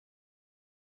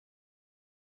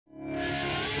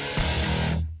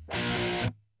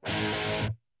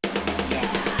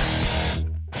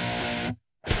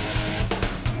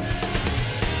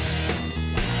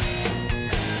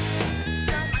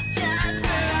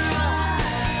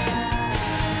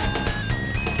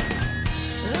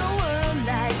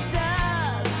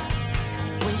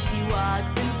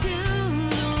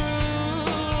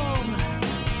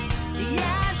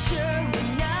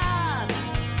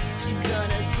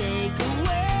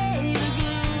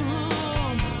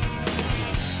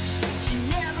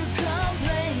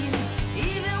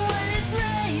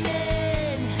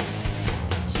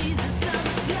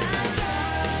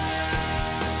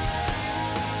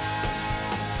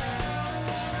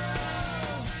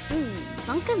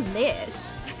Funkalish.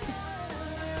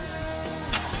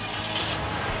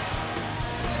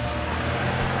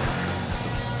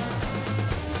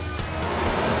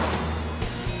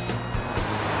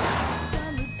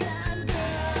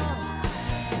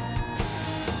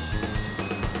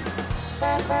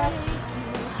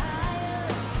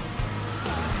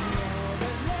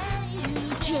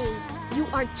 Jade, you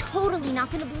are totally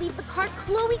not gonna believe the card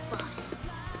Chloe bought.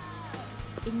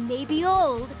 It may be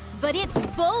old, but it's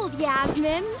bold,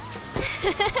 Yasmin.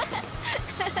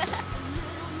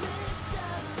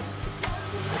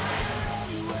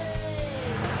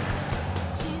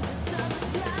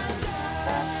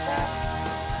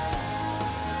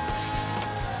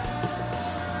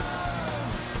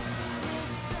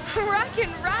 Rock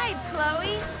and ride,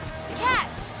 Chloe. Catch.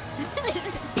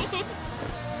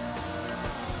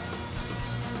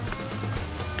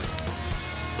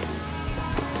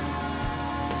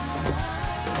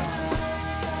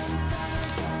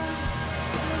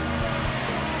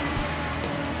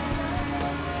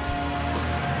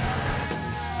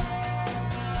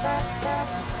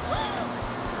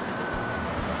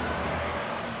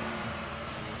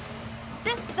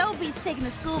 This Soapy's taking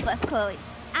the school bus, Chloe.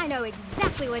 I know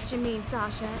exactly what you mean,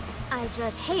 Sasha. I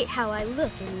just hate how I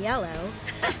look in yellow.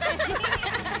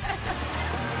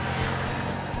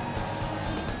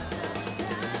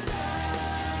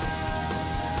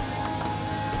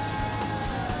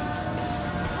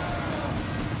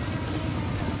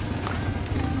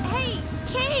 Hey,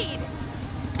 Cade!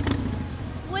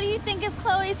 What do you think of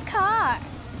Chloe's car?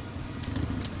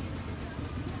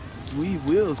 Sweet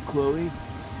wheels, Chloe.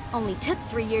 Only took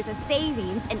 3 years of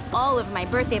savings and all of my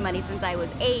birthday money since I was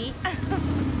 8. Okay!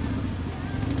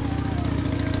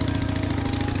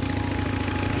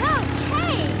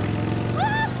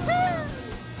 Woohoo!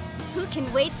 Who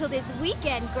can wait till this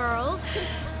weekend, girls?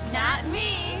 Not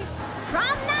me!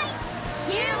 Prom night,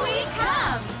 here we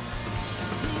come!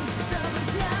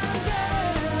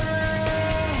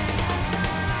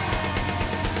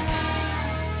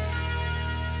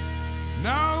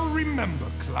 Now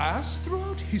remember, class,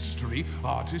 throughout history,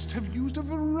 artists have used a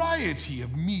variety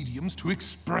of mediums to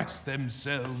express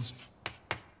themselves.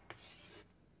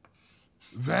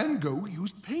 Van Gogh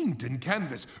used paint and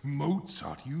canvas.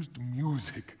 Mozart used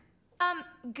music.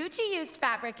 Gucci used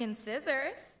fabric and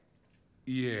scissors.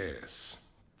 Yes.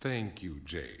 Thank you,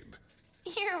 Jade.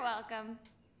 You're welcome.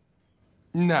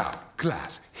 Now,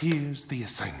 class, here's the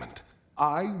assignment.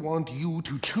 I want you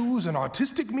to choose an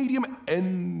artistic medium,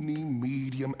 any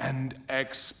medium, and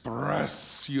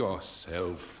express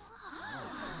yourself.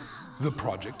 The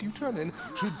project you turn in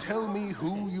should tell me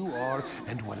who you are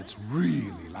and what it's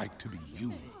really like to be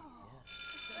you.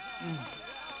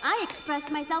 I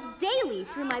express myself daily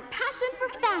through my passion for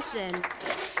fashion.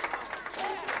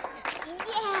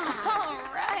 Yeah! All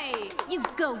right. You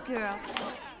go, girl.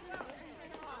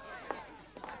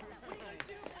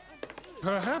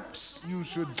 Perhaps you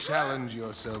should challenge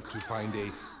yourself to find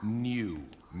a new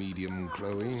medium,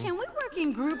 Chloe. Can we work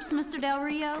in groups, Mr. Del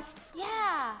Rio?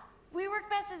 Yeah, we work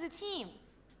best as a team.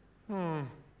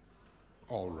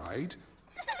 All right.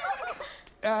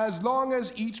 As long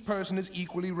as each person is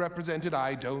equally represented,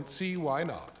 I don't see why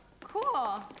not.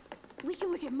 Cool. We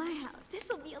can work at my house.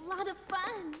 This'll be a lot of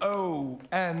fun. Oh,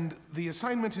 and the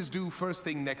assignment is due first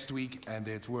thing next week, and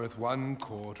it's worth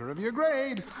 1/4 of your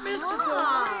grade. Mr.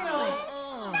 Del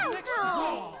Rio!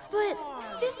 No. But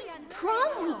this is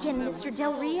prom weekend, Mr.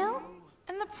 Del Rio.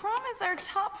 And the prom is our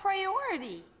top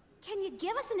priority. Can you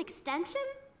give us an extension?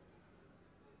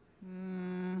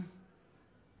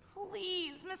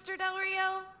 Please, Mr. Del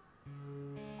Rio.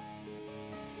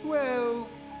 Well,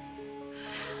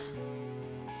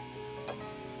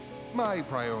 my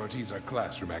priorities are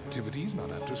classroom activities,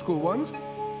 not after-school ones.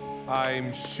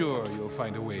 I'm sure you'll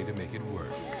find a way to make it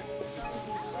work.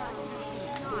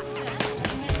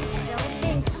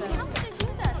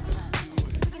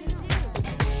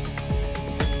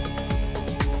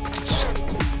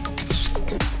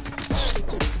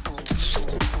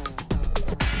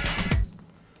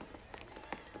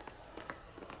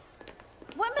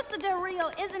 What Mr. Del Rio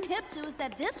isn't hip to is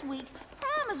that this week,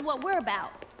 prom is what we're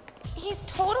about. He's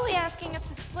totally asking us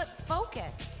to split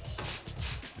focus.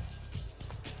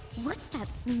 What's that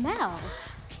smell?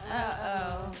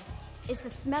 Uh-oh. It's the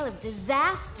smell of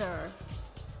disaster.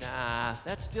 Nah,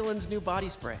 that's Dylan's new body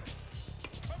spray.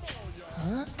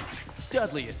 Huh?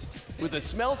 Studliest. With a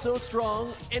smell so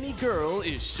strong, any girl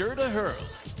is sure to hurl.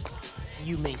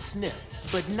 You may sniff,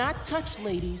 but not touch,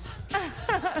 ladies.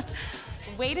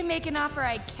 Way to make an offer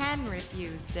I can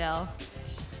refuse, Dill.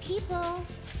 People,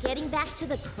 getting back to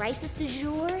the crisis du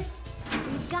jour,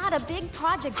 We've got a big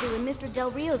project due in Mr.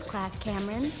 Del Rio's class,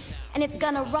 Cameron. and it's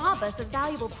gonna rob us of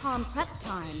valuable prom prep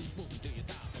time.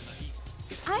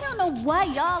 I don't know why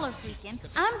y'all are freaking.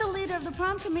 I'm the leader of the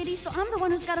prom committee, so I'm the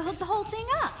one who's gotta hook the whole thing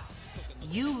up.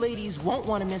 You ladies won't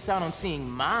want to miss out on seeing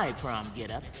my prom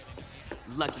getup.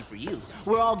 Lucky for you,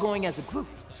 we're all going as a group,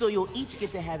 so you'll each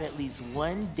get to have at least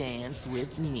one dance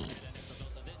with me.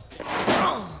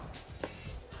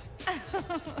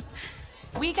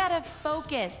 We gotta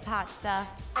focus, hot stuff.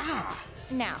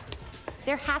 Now,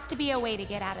 there has to be a way to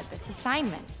get out of this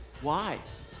assignment. Why?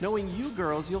 Knowing you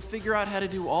girls, you'll figure out how to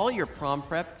do all your prom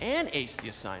prep and ace the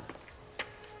assignment.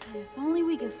 If only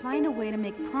we could find a way to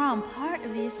make prom part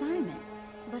of the assignment.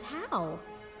 But how?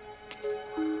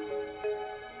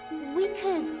 We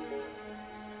could...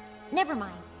 Never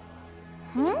mind.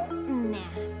 Nah.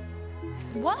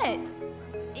 What?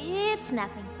 It's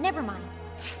nothing. Never mind.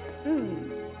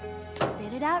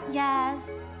 Spit it out, Yaz.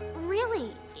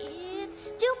 Really, it's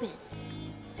stupid.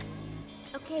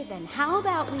 Okay then, how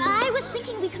about we... I was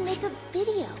thinking we could make a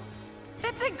video.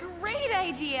 That's a great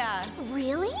idea.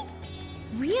 Really?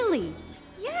 Really?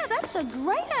 Yeah, that's a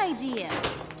great idea.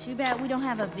 Too bad we don't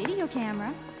have a video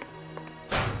camera.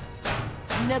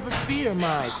 Never fear,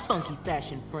 my funky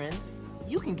fashion friends.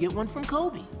 You can get one from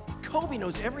Kobe. Kobe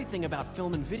knows everything about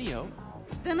film and video.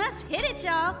 Then let's hit it,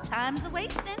 y'all. Time's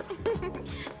a-wasting.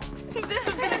 This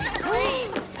is gonna be great.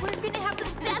 We're gonna have the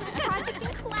best project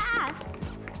in class.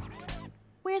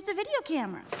 Where's the video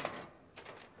camera?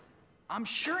 I'm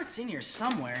sure it's in here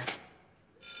somewhere.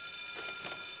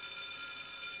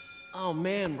 Oh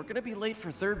man, we're gonna be late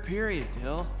for third period,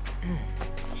 Dill.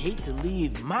 Hate to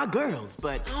leave my girls,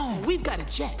 but we've got to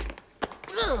check.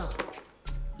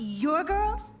 Your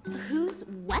girls? Who's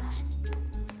what?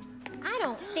 I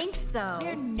don't think so.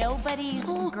 We're nobody's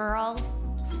girls.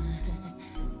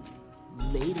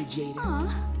 Later,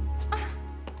 Jada.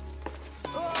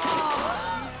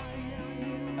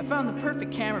 I found the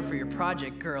perfect camera for your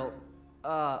project, girl.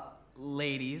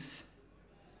 Ladies.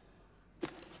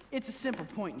 It's a simple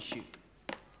point and shoot.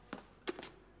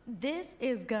 This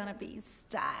is gonna be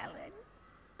styling.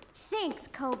 Thanks,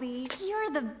 Kobe. You're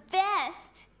the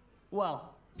best.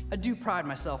 Well, I do pride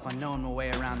myself on knowing my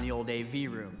way around the old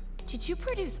AV room. Did you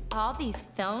produce all these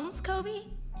films, Kobe?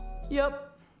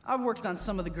 Yep, I've worked on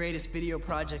some of the greatest video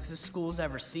projects this school's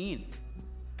ever seen.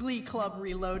 Glee Club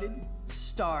Reloaded,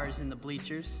 Stars in the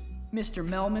Bleachers, Mr.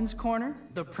 Melman's Corner,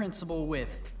 The Principal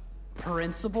with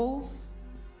Principals.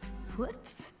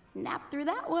 Whoops. Napped through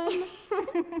that one.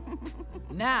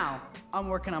 Now, I'm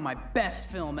working on my best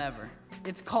film ever.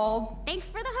 It's called... Thanks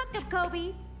for the hookup,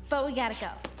 Kobe. But we gotta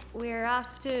go. We're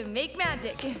off to make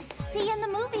magic. See you in the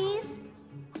movies.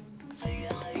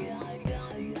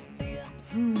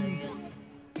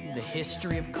 The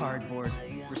history of cardboard,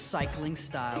 recycling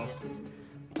styles.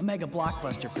 A mega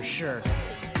blockbuster for sure.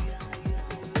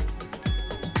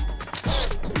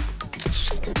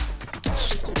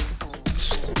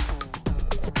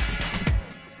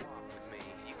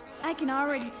 I can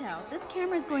already tell. This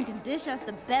camera is going to dish us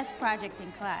the best project in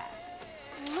class.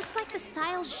 Looks like the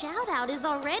style shout-out is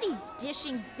already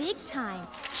dishing big time.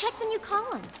 Check the new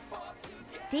column.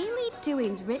 Daily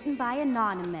Doings written by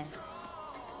Anonymous.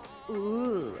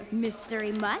 Ooh,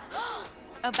 mystery much?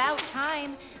 About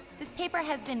time. This paper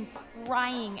has been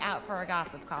crying out for a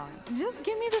gossip column. Just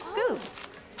give me the scoops.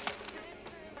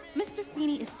 Mr.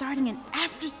 Feeney is starting an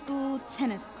after-school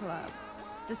tennis club.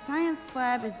 The science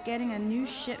lab is getting a new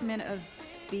shipment of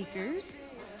beakers.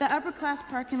 The upper-class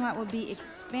parking lot will be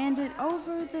expanded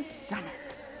over the summer.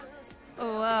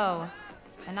 Whoa.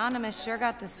 Anonymous sure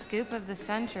got the scoop of the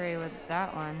century with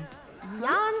that one.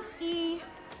 Yansky.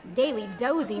 Daily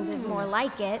Dozings is more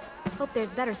like it. Hope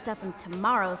there's better stuff in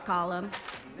tomorrow's column.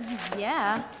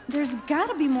 Yeah, there's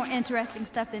gotta be more interesting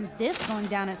stuff than this going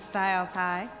down at Styles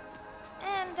High.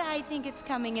 And I think it's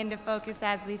coming into focus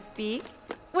as we speak.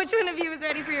 Which one of you is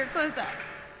ready for your close-up?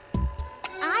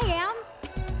 I am.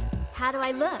 How do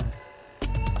I look?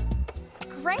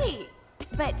 Great!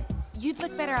 But you'd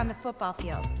look better on the football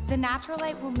field. The natural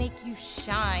light will make you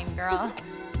shine, girl.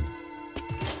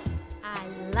 I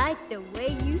like the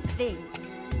way you think.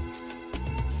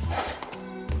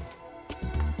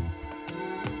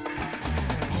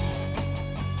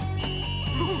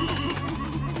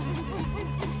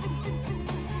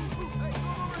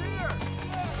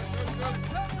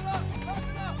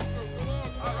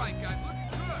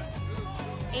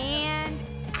 And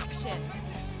action.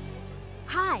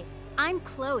 Hi, I'm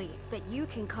Chloe, but you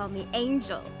can call me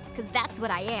Angel, because that's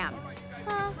what I am.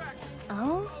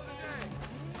 Oh?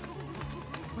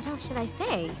 What else should I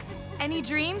say? Any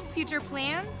dreams, future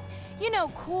plans? You know,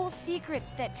 cool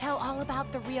secrets that tell all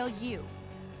about the real you.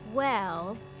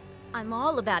 Well, I'm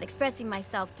all about expressing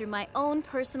myself through my own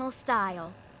personal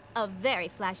style. A very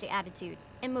flashy attitude,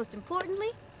 and most importantly,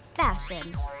 fashion.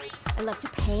 I love to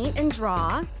paint and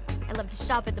draw. I love to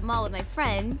shop at the mall with my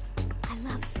friends. I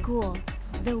love school,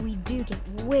 though we do get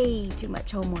way too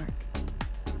much homework.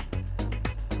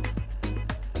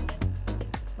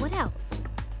 What else?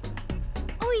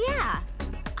 Oh yeah,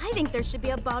 I think there should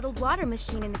be a bottled water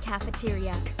machine in the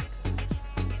cafeteria.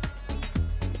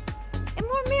 And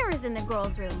more mirrors in the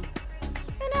girls' room.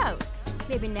 Who knows?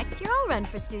 Maybe next year I'll run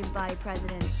for student body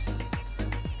president.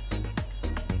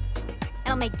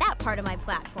 I'll make that part of my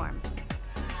platform.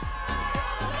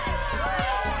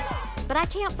 But I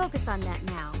can't focus on that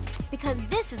now, because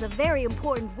this is a very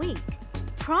important week.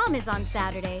 Prom is on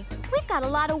Saturday. We've got a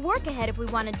lot of work ahead if we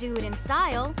want to do it in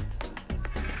style.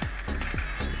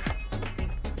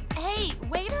 Hey,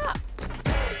 wait up!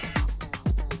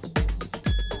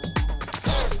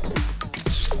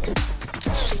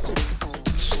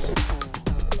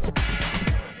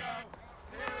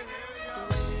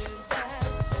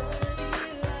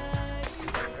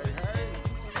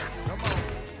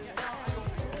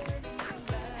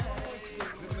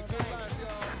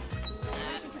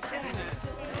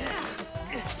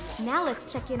 Now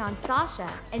let's check in on Sasha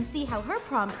and see how her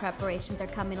prom preparations are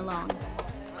coming along.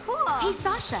 Cool. Hey,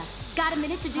 Sasha, got a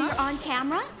minute to do your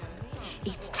on-camera?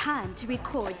 It's time to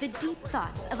record the deep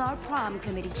thoughts of our prom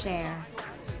committee chair.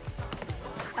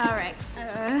 All right,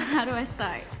 how do I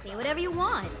start? Say whatever you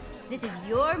want. This is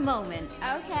your moment.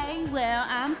 Okay, well,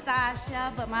 I'm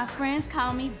Sasha, but my friends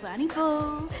call me Bunny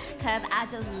Boo, because I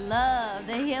just love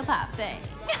the hip-hop thing.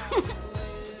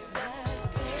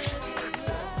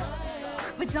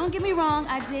 But don't get me wrong,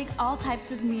 I dig all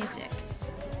types of music.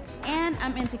 And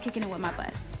I'm into kicking it with my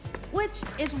buds. Which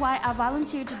is why I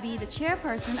volunteered to be the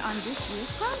chairperson on this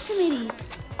year's prom committee.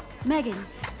 Megan,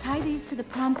 tie these to the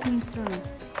prom queen's throne.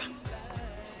 Thanks.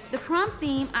 The prom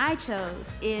theme I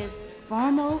chose is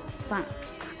formal funk.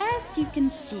 As you can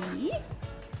see,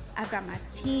 I've got my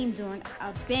team doing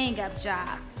a bang-up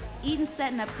job, even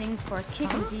setting up things for a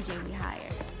kickin' DJ we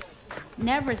hired.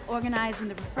 Never is organizing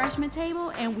the refreshment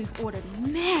table, and we've ordered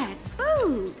mad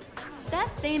food.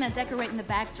 That's Dana decorating the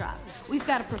backdrop. We've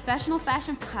got a professional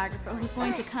fashion photographer who's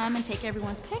going to come and take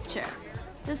everyone's picture.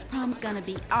 This prom's gonna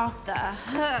be off the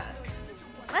hook.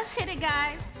 Let's hit it,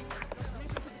 guys.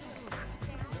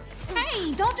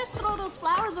 Hey, don't just throw those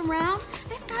flowers around.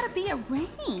 They've gotta be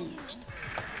arranged.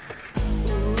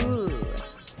 Ooh.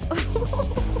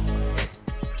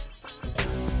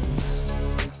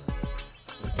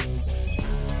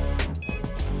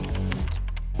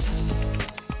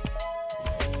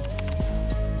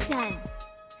 Done.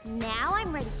 Now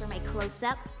I'm ready for my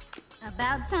close-up.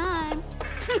 About time.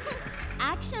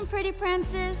 Action, pretty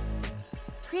princess.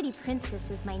 Pretty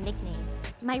Princess is my nickname.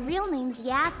 My real name's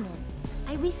Yasmin.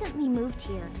 I recently moved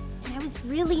here, and I was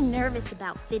really nervous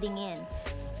about fitting in.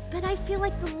 But I feel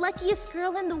like the luckiest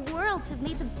girl in the world to have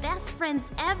made the best friends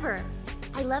ever.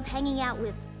 I love hanging out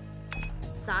with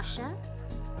Sasha,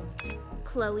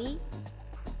 Chloe,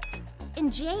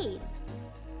 and Jade.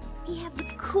 We have the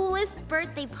coolest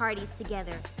birthday parties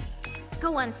together.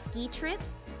 Go on ski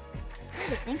trips. Come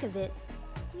to think of it,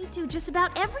 we do just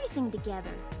about everything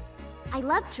together. I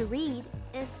love to read,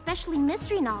 especially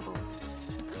mystery novels.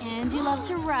 And you love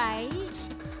to write.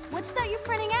 What's that you're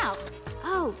printing out?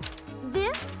 Oh,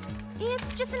 this?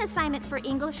 It's just an assignment for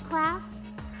English class.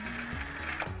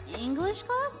 English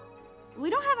class? We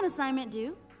don't have an assignment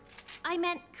due. I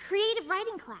meant creative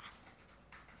writing class.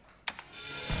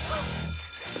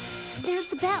 There's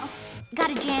the bell.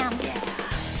 Gotta jam.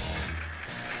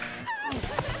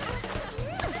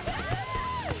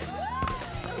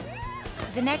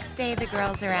 The next day, the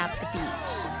girls are at the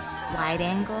beach. Wide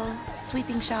angle,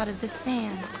 sweeping shot of the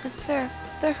sand, the surf,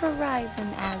 the horizon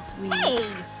as we... Hey!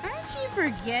 Aren't you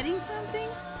forgetting something?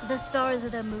 The stars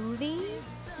of the movie?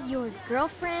 Your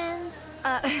girlfriends?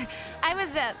 I was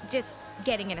just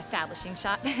getting an establishing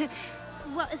shot.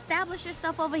 Well, establish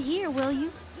yourself over here, will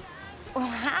you?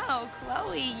 Wow,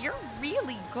 Chloe, you're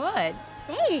really good.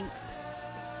 Thanks.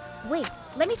 Wait,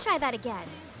 let me try that again.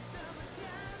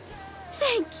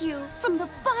 Thank you from the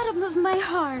bottom of my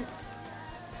heart.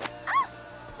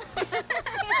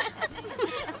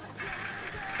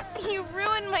 You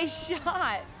ruined my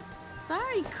shot.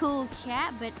 Sorry, cool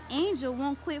cat, but Angel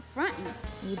won't quit fronting.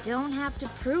 You don't have to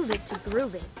prove it to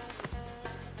groove it.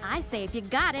 I say if you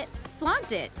got it,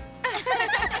 flaunt it.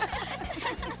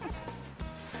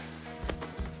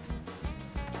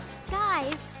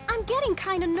 Guys, I'm getting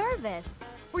kind of nervous.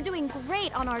 We're doing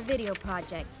great on our video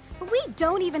project, but we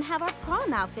don't even have our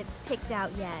prom outfits picked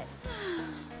out yet.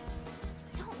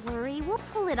 Don't worry, we'll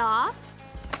pull it off.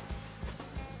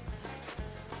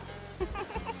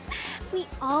 We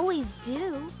always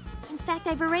do. In fact,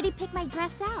 I've already picked my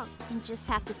dress out and just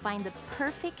have to find the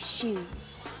perfect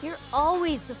shoes. You're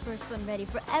always the first one ready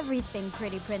for everything,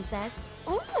 pretty princess.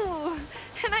 Ooh,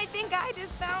 and I think I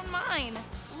just found mine.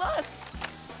 Look,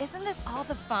 isn't this all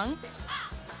the funk?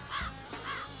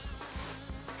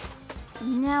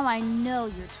 Now I know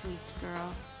you're tweaked,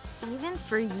 girl. Even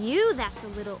for you, that's a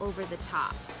little over the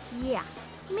top. Yeah,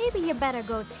 maybe you better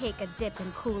go take a dip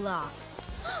and cool off.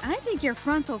 I think your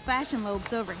frontal fashion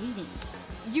lobe's overheating.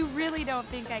 You really don't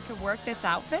think I could work this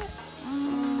outfit?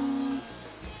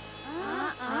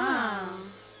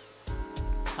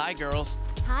 Hi, girls.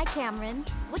 Hi, Cameron.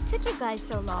 What took you guys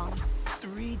so long?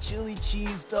 3 chili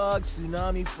cheese dogs,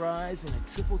 tsunami fries, and a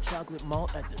triple chocolate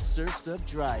malt at the Surf's Up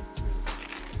drive-thru.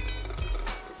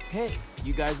 Hey,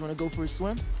 you guys want to go for a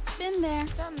swim? Been there.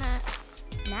 Done that.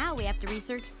 Now we have to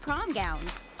research prom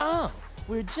gowns. Oh,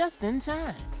 we're just in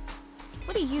time.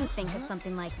 What do you think of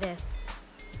something like this?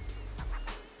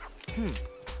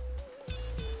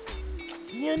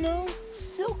 You know,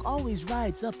 silk always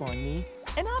rides up on me,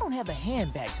 and I don't have a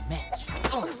handbag to match.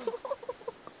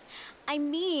 I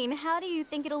mean, how do you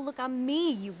think it'll look on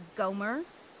me, you Gomer?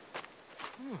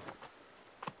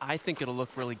 I think it'll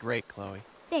look really great, Chloe.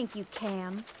 Thank you,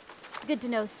 Cam. Good to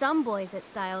know some boys at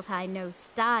Styles High know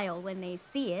style when they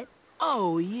see it.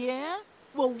 Oh, yeah?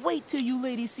 Well, wait till you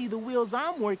ladies see the wheels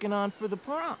I'm working on for the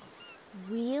prom.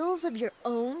 Wheels of your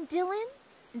own, Dylan?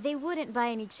 They wouldn't by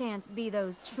any chance be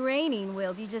those training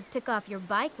wheels you just took off your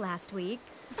bike last week.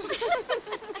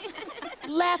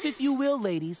 Laugh if you will,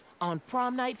 ladies. On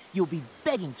prom night, you'll be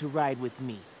begging to ride with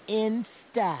me. In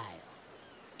style.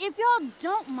 If y'all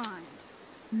don't mind,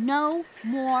 no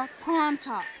more prom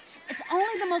talk. It's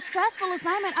only the most stressful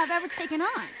assignment I've ever taken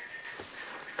on.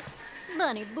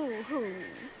 Bunny boo-hoo.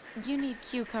 You need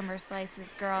cucumber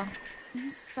slices, girl. I'm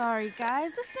sorry,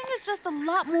 guys. This thing is just a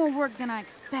lot more work than I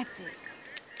expected.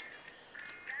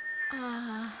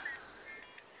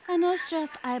 A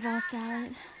no-stress eyeball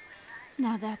salad.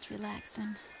 Now that's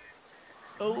relaxing.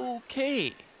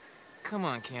 Okay. Come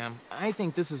on, Cam. I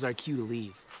think this is our cue to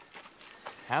leave.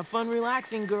 Have fun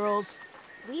relaxing, girls.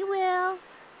 We will.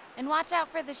 And watch out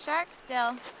for the shark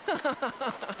still.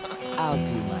 I'll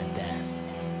do my best.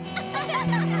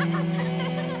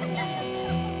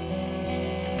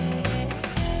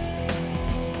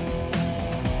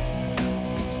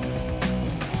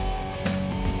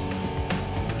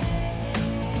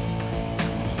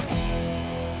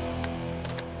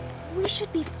 We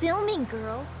should be filming,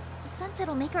 girls. The sunset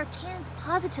will make our tans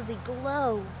positively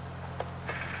glow.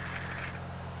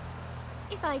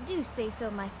 If I do say so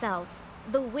myself,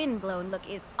 the windblown look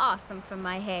is awesome from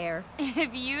my hair.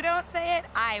 If you don't say it,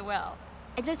 I will.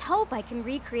 I just hope I can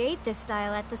recreate this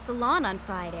style at the salon on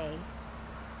Friday.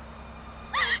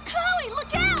 Chloe,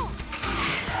 look out!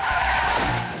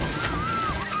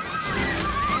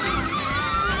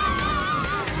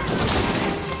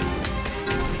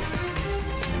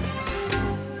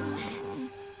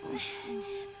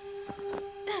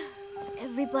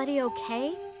 Everybody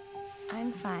okay?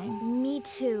 I'm fine. Me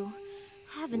too.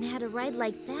 Haven't had a ride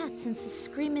like that since the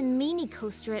Screamin' Meanie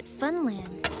coaster at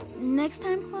Funland. Next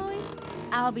time, Chloe,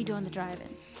 I'll be doing the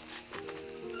driving.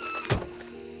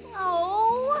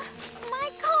 Oh, my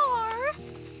car!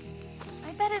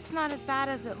 I bet it's not as bad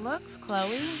as it looks,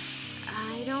 Chloe.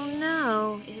 I don't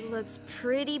know. It looks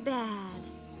pretty bad.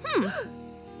 Come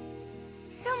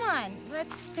on,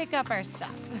 let's pick up our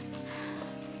stuff.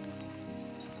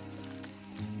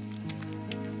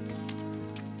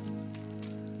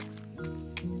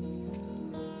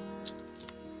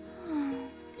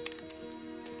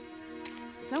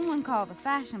 Someone call the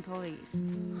fashion police.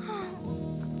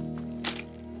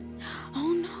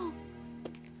 Oh no!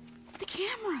 The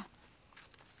camera!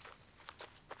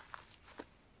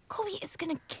 Chloe is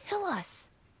gonna kill us.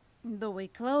 The way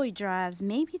Chloe drives,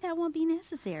 maybe that won't be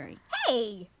necessary.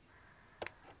 Hey!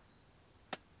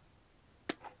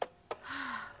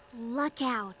 Luck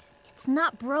out. It's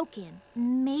not broken.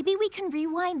 Maybe we can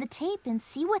rewind the tape and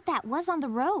see what that was on the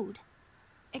road.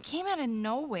 It came out of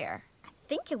nowhere.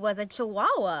 I think it was a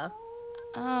chihuahua.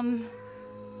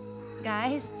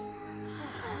 Guys?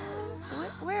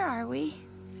 Where are we?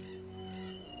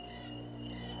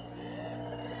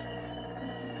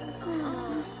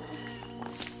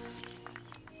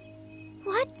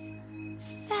 What's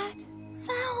That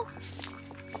sound?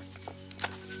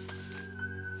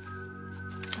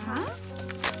 Huh?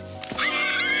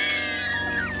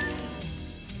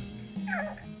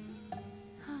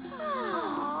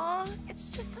 Aww, it's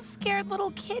just a scared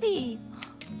little kitty.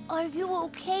 Are you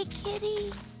okay,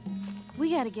 kitty?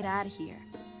 We gotta get out of here.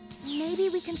 Maybe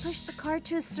we can push the car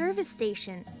to a service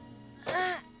station.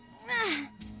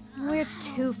 We're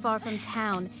too far from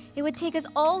town. It would take us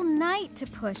all night to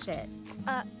push it.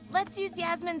 Let's use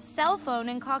Yasmin's cell phone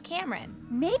and call Cameron.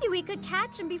 Maybe we could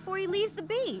catch him before he leaves the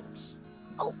beach.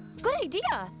 Oh, good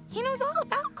idea. He knows all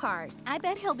about cars. I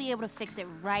bet he'll be able to fix it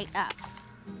right up.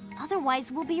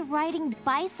 Otherwise, we'll be riding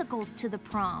bicycles to the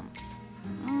prom.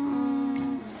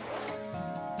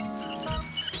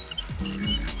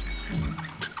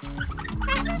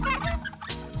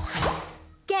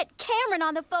 Get Cameron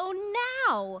on the phone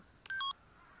now!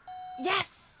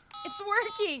 Yes, it's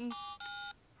working.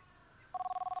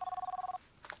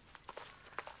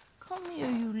 Come here,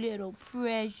 you little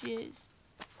precious.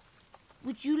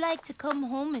 Would you like to come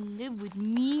home and live with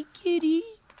me, kitty?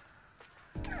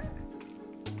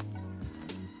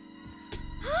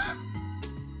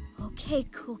 Okay,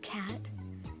 cool cat.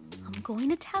 I'm going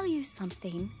to tell you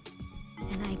something,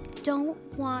 and I don't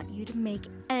want you to make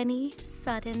any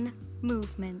sudden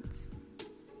movements.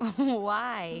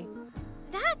 Why?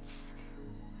 That's...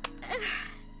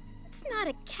 it's not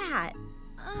a cat.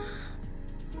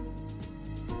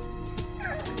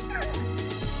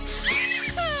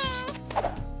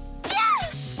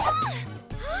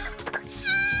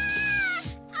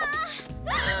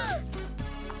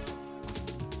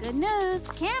 Good news,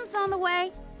 Cam's on the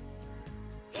way.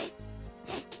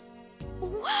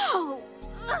 Whoa!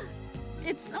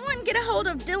 Did someone get a hold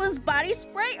of Dylan's body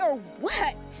spray or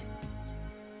what?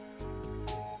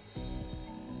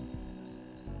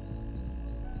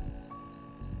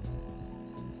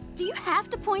 Do you have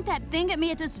to point that thing at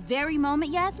me at this very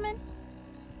moment, Yasmin?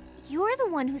 You're the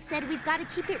one who said we've got to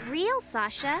keep it real,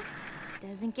 Sasha.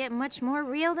 Doesn't get much more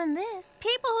real than this.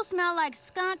 People who smell like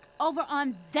skunk over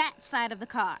on that side of the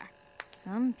car.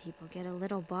 Some people get a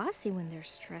little bossy when they're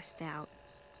stressed out,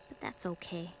 but that's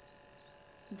okay.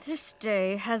 This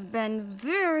day has been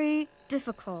very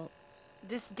difficult.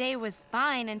 This day was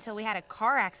fine until we had a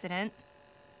car accident.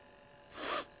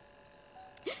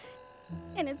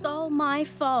 And it's all my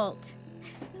fault.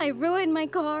 I ruined my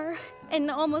car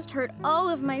and almost hurt all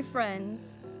of my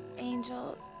friends.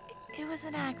 Angel, it was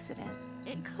an accident.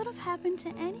 It could have happened to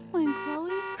anyone,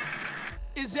 Chloe.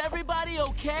 Is everybody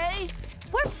okay?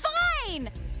 We're fine!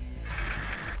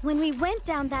 When we went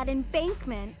down that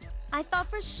embankment, I thought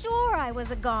for sure I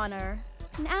was a goner.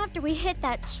 And after we hit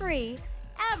that tree,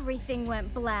 everything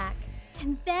went black.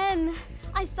 And then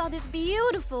I saw this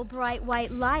beautiful bright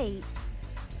white light.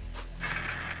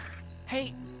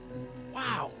 Hey,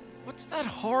 wow, what's that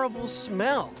horrible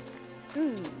smell?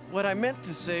 What I meant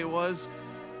to say was,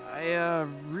 I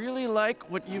really like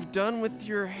what you've done with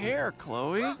your hair,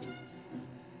 Chloe.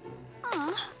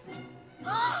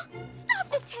 Stop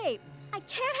the tape! I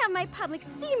can't have my public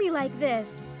see me like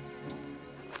this.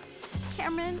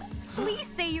 Cameron, please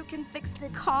say you can fix the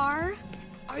car.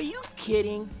 Are you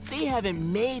kidding? They haven't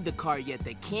made the car yet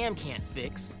that Cam can't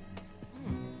fix.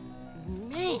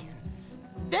 Man,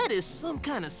 that is some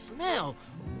kind of smell.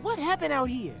 What happened out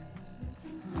here?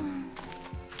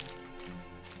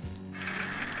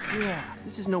 Yeah,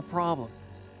 this is no problem.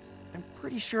 I'm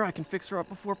pretty sure I can fix her up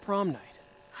before prom night.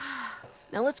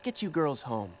 Now let's get you girls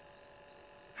home.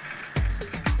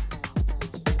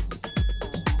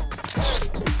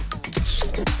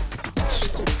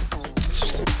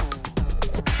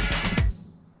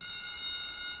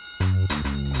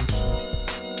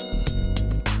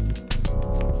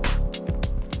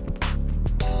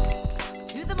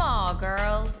 To the mall,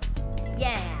 girls.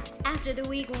 Yeah, after the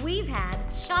week we've had,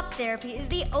 shop therapy is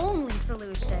the only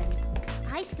solution.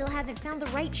 I still haven't found the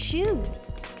right shoes.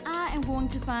 I am going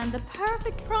to find the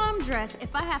perfect prom dress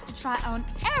if I have to try on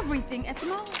everything at the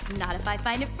mall. Not if I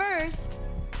find it first.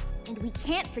 And we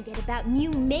can't forget about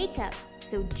new makeup,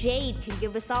 so Jade can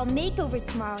give us all makeovers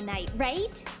tomorrow night,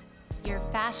 right? Your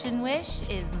fashion wish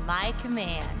is my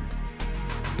command.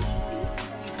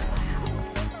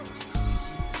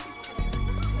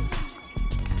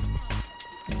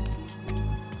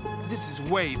 This is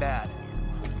way bad.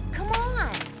 Come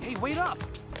on! Hey, wait up!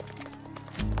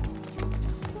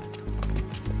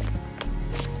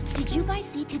 Did you guys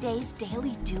see today's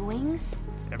daily doings?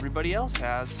 Everybody else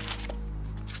has.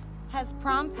 Has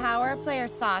prom power player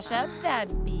Sasha,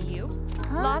 that'd be you,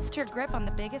 lost her grip on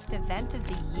the biggest event of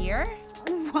the year?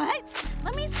 What?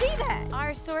 Let me see that.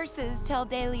 Our sources tell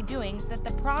Daily Doings that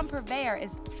the prom purveyor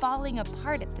is falling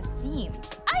apart at the seams.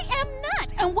 I am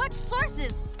not. And what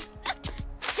sources?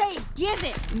 Jade, give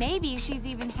it. Maybe she's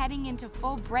even heading into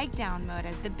full breakdown mode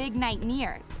as the big night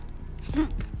nears.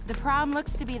 The prom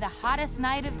looks to be the hottest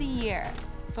night of the year.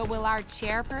 But will our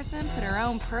chairperson put her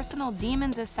own personal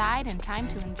demons aside in time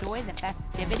to enjoy the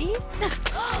festivities?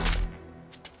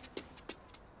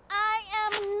 I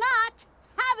am not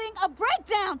having a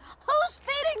breakdown! Who's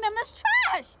feeding them this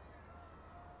trash?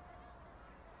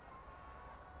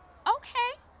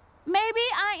 Okay, maybe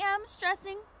I am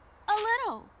stressing a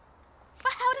little.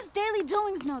 But how does Daily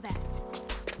Doings know that?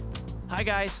 Hi,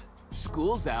 guys.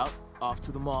 School's out. Off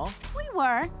to the mall? We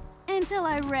were, until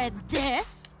I read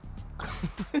this.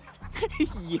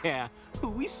 Yeah,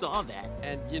 we saw that.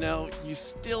 And, you know, you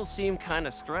still seem kind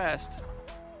of stressed.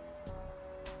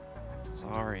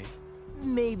 Sorry.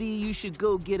 Maybe you should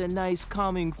go get a nice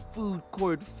calming food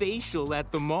court facial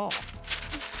at the mall.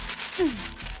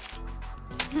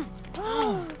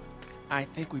 I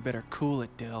think we better cool it,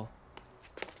 Dill.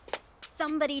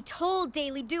 Somebody told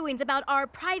Daily Doings about our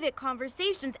private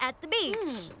conversations at the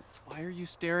beach. Why are you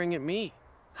staring at me?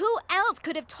 Who else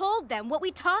could have told them what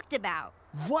we talked about?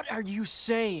 What are you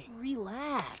saying?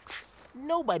 Relax.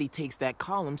 Nobody takes that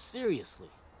column seriously.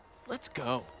 Let's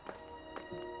go.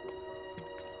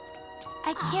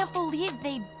 I can't believe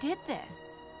they did this.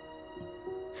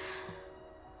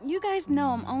 You guys know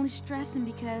I'm only stressing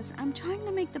because I'm trying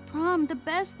to make the prom the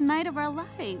best night of our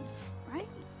lives, right?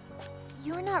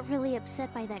 You're not really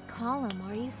upset by that column,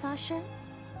 are you, Sasha?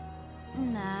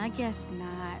 Nah, I guess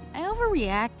not. I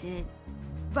overreacted.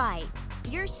 Right.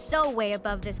 You're so way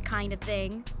above this kind of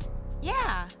thing.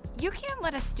 Yeah, you can't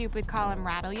let a stupid column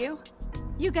rattle you.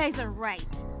 You guys are right.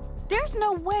 There's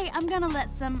no way I'm gonna let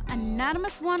some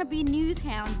anonymous wannabe news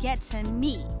hound get to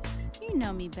me. You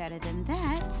know me better than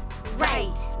that. Right.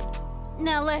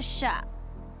 Now let's shop.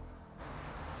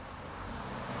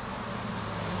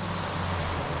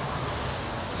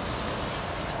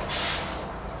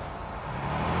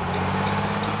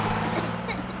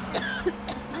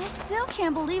 I still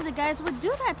can't believe the guys would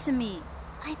do that to me.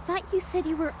 I thought you said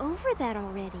you were over that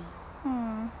already.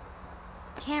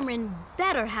 Cameron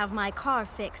better have my car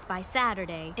fixed by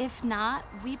Saturday. If not,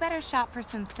 we better shop for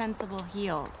some sensible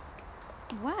heels.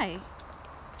 Why?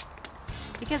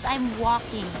 Because I'm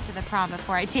walking to the prom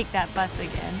before I take that bus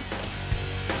again.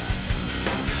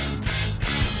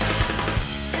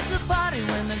 It's a party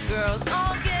when the girls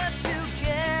all get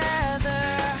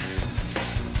together.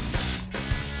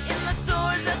 In the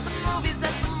stores, at the movies,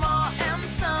 at the mall, and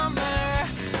summer.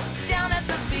 Down at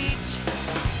the beach.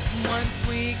 Once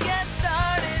we get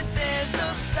started, there's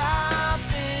no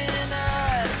stopping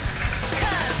us.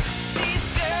 'Cause these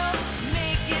girls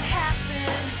make it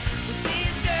happen. With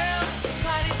these girls, the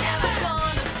party's never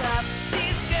gonna stop.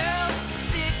 These girls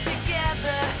stick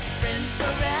together, friends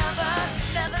forever.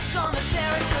 Nothing's gonna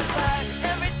tear us apart.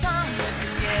 Every time we're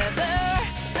together,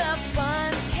 the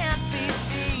fun can't be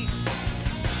beat.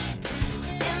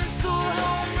 In school,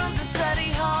 homeroom, to study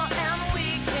hall, and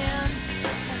weekends,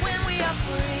 when we are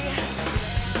free,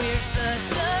 we're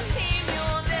such a team,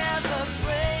 you'll never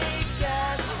break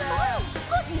us up.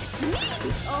 Goodness me!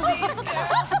 These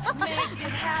girls make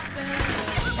it happen.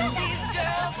 These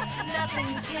girls, nothing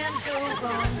can go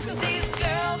wrong. These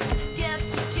girls get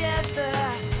together.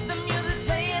 The music's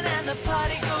playing and the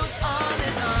party goes on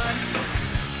and on.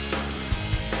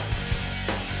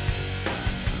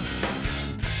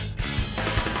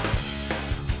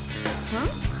 Huh?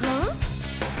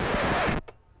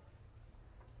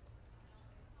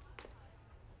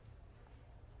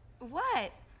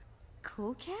 What?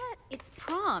 Cool Cat? It's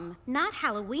prom, not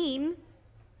Halloween.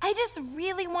 I just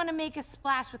really want to make a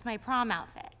splash with my prom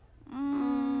outfit.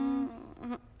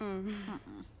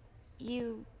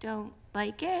 You don't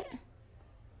like it?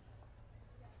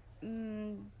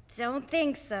 Don't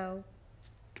think so.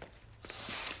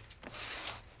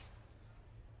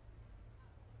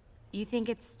 You think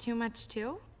it's too much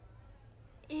too?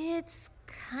 It's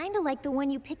kind of like the one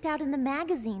you picked out in the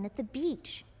magazine at the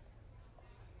beach.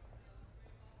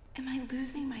 Am I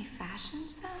losing my fashion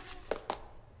sense?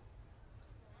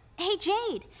 Hey,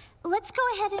 Jade, let's go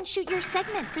ahead and shoot your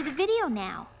segment for the video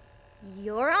now.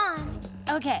 You're on.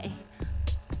 Okay.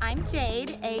 I'm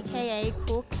Jade, aka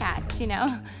Cool Cat, you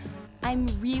know. I'm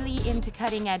really into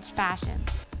cutting-edge fashion.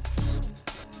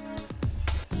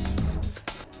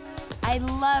 I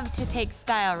love to take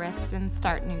style risks and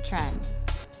start new trends.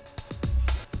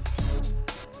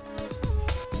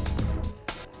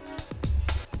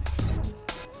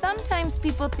 Sometimes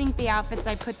people think the outfits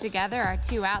I put together are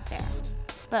too out there.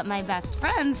 But my best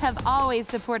friends have always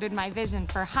supported my vision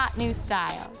for hot new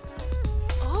styles.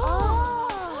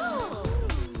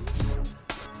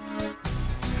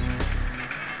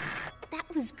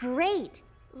 That was great.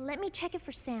 Let me check it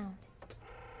for sound.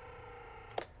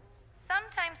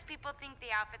 Sometimes people think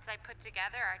the outfits I put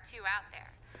together are too out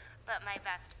there. But my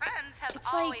best friends have It's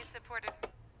always supported...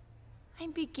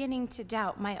 I'm beginning to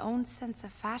doubt my own sense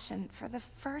of fashion for the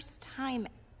first time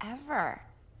ever.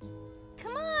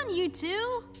 Come on, you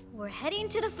two. We're heading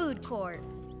to the food court.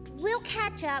 We'll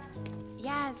catch up.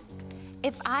 Yes.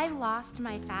 If I lost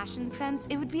my fashion sense,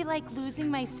 it would be like losing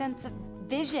my sense of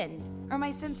vision, or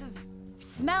my sense of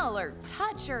smell, or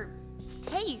touch, or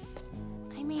taste.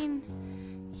 I mean,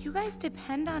 you guys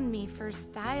depend on me for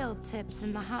style tips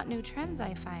and the hot new trends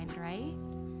I find, right?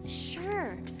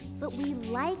 Sure, but we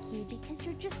like you because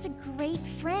you're just a great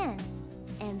friend.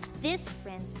 And this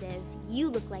friend says you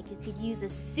look like you could use a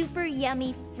super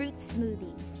yummy fruit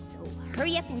smoothie. So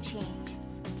hurry up and change.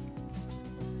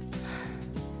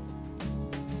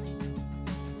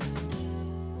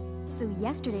 So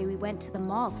yesterday we went to the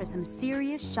mall for some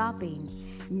serious shopping.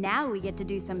 Now we get to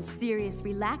do some serious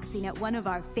relaxing at one of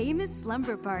our famous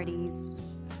slumber parties.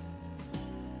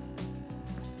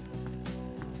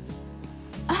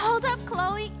 Hold up,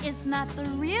 Chloe. It's not the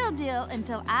real deal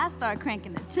until I start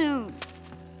cranking the tunes.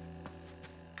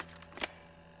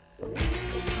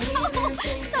 Oh,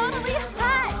 it's totally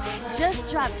hot. Just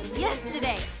dropped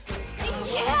yesterday.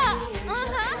 Yeah,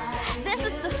 This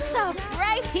is the stuff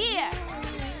right here.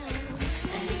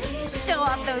 Show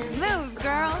off those moves,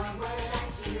 girl.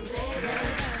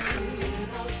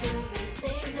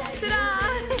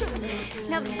 Ta-da!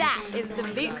 Now that is the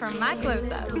beat from my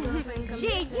close-up.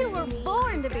 Jade, you were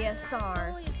born to be a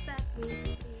star.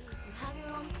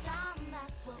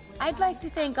 I'd like to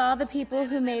thank all the people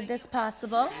who made this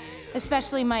possible,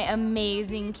 especially my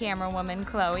amazing camera woman,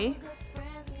 Chloe.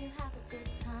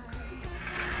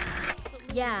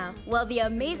 Yeah, well, the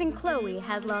amazing Chloe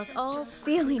has lost all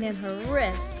feeling in her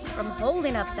wrist from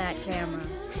holding up that camera.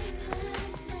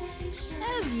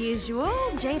 As usual,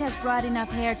 Jade has brought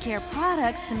enough hair care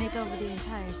products to make over the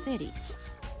entire city.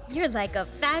 You're like a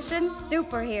fashion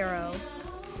superhero.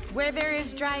 Where there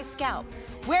is dry scalp,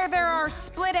 where there are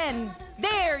split ends,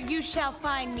 there you shall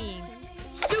find me.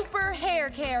 Super hair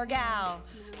care gal.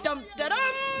 Dum da dum.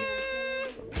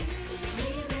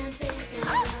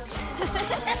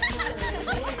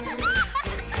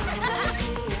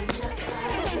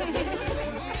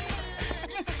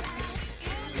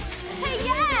 Hey,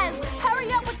 Yaz!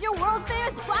 Hurry up with your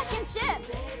world-famous guac and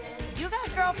chips! You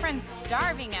got girlfriends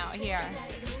starving out here.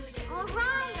 All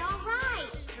right.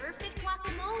 Perfect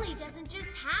guacamole doesn't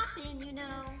just happen, you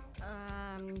know.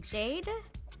 Jade?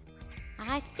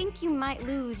 I think you might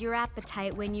lose your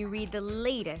appetite when you read the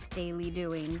latest daily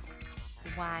doings.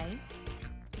 Why?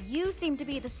 You seem to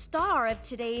be the star of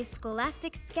today's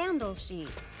Scholastic Scandal Sheet.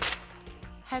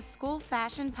 Has school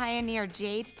fashion pioneer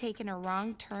Jade taken a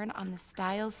wrong turn on the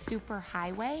style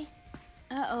superhighway?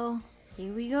 Uh-oh.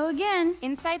 Here we go again.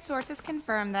 Inside sources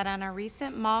confirm that on a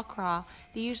recent mall crawl,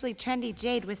 the usually trendy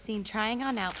Jade was seen trying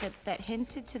on outfits that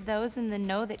hinted to those in the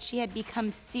know that she had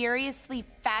become seriously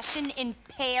fashion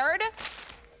impaired.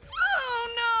 Oh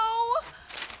no!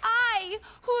 I,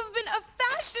 who have been a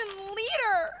fashion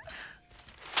leader,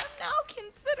 am now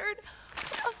considered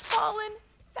a fallen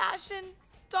fashion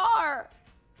star.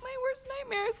 My worst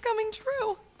nightmare is coming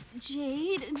true.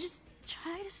 Jade, just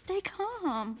try to stay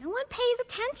calm. No one pays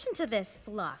attention to this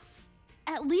fluff.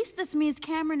 At least this means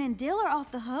Cameron and Dill are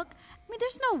off the hook. I mean,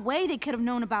 there's no way they could have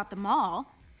known about the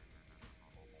mall.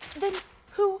 Then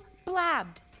who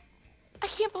blabbed? I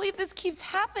can't believe this keeps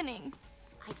happening.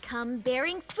 I come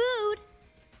bearing food.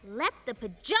 Let the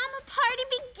pajama party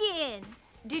begin.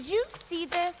 Did you see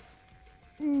this?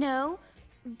 No,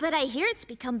 but I hear it's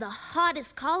become the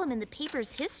hottest column in the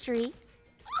paper's history.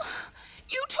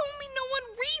 You told me no one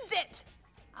reads it!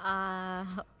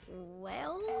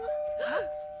 Well...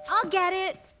 I'll get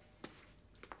it.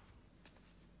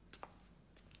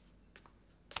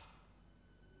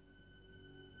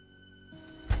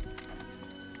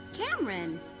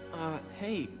 Cameron.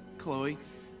 Hey, Chloe.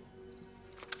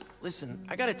 Listen,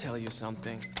 I gotta tell you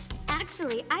something.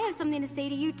 Actually, I have something to say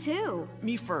to you, too.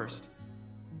 Me first.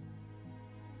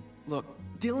 Look,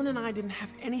 Dylan and I didn't have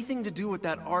anything to do with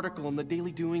that article in the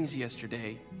Daily Doings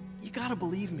yesterday. You gotta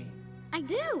believe me. I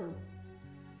do.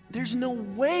 There's no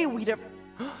way we'd ever...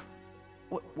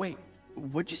 Wait,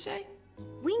 what'd you say?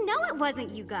 We know it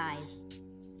wasn't you guys.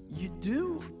 You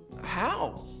do?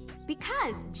 How?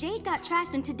 Because Jade got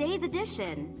trashed in today's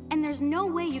edition, and there's no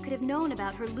way you could have known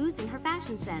about her losing her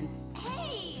fashion sense.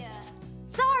 Hey!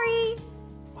 Sorry!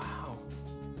 Wow.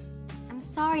 I'm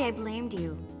sorry I blamed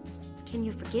you. Can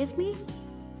you forgive me?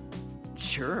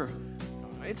 Sure.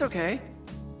 It's okay.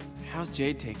 How's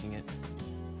Jade taking it?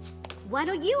 Why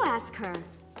don't you ask her?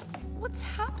 What's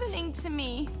happening to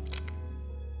me?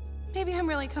 Maybe I'm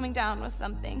really coming down with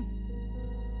something.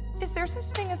 Is there such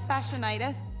thing as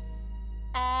fashionitis?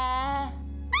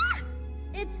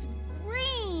 It's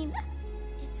green!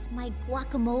 It's my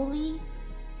guacamole.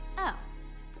 Oh.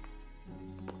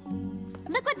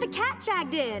 Look what the cat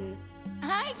dragged in.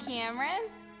 Hi, Cameron.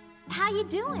 How you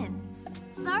doing?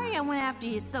 Sorry I went after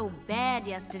you so bad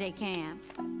yesterday, Cam.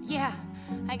 Yeah,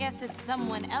 I guess it's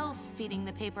someone else feeding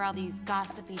the paper all these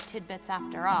gossipy tidbits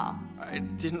after all. I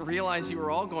didn't realize you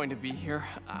were all going to be here.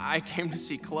 I came to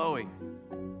see Chloe.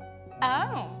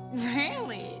 Oh,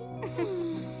 really?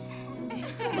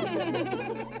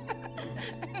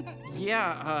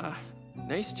 Yeah,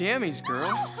 nice jammies,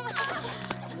 girls.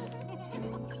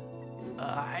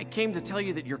 I came to tell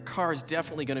you that your car is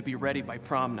definitely going to be ready by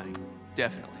prom night.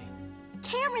 Definitely.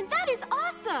 Cameron, that is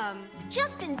awesome!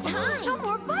 Just in time. No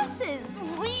more buses!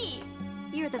 Sweet!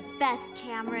 You're the best,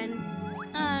 Cameron.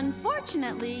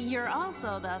 Unfortunately, you're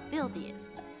also the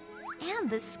filthiest. And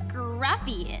the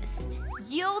scruffiest.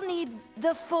 You'll need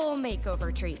the full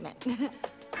makeover treatment.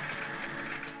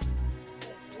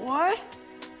 What?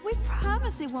 We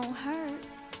promise it won't hurt.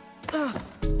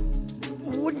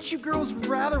 Wouldn't you girls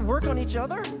rather work on each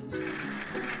other?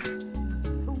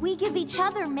 We give each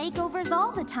other makeovers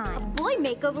all the time. Boy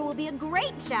makeover will be a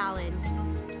great challenge.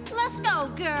 Let's go,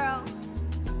 girls.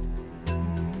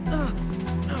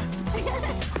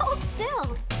 Hold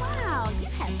still. Wow, you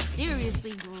have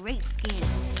seriously great skin.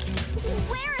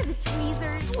 Where are the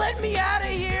tweezers? Let me out of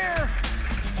here!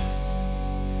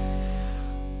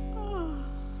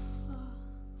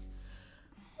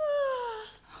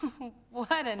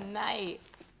 What a night.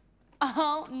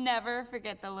 I'll never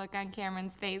forget the look on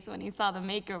Cameron's face when he saw the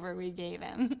makeover we gave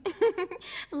him.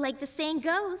 Like the saying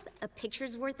goes, a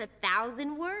picture's worth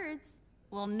 1,000 words.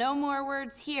 Well, no more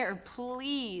words here,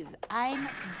 please. I'm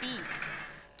beat.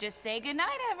 Just say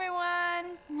goodnight,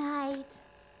 everyone. Night.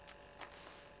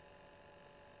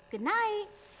 Good night.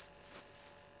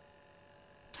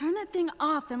 Turn that thing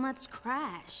off and let's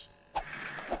crash.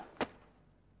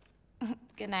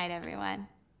 Good night, everyone.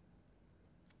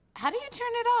 How do you turn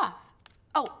it off?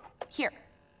 Oh, here.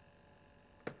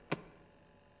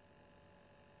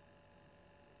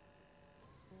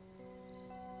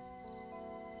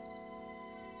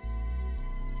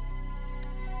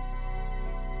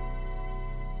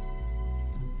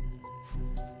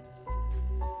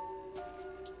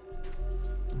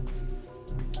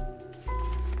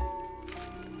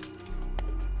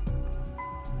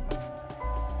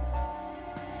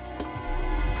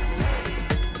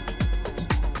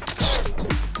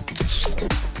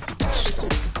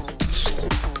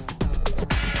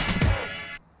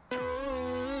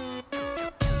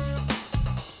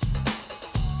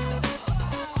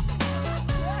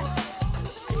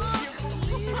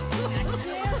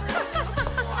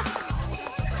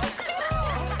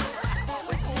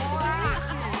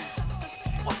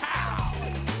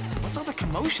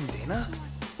 Commotion, Dana.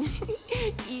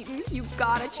 Eaton, you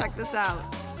gotta check this out.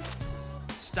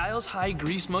 Styles high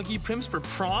grease monkey prims for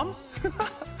prom?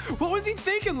 What was he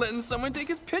thinking letting someone take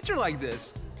his picture like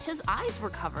this? His eyes were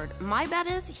covered. My bet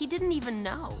is he didn't even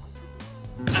know.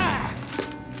 Ah!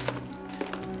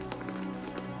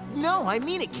 No, I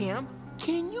mean it, Cam.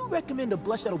 Can you recommend a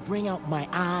blush that'll bring out my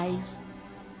eyes?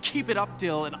 Keep it up,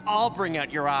 Dill, and I'll bring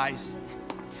out your eyes.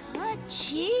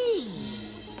 Touchy.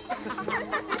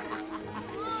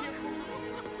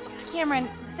 Cameron,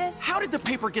 this... How did the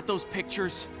paper get those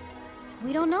pictures?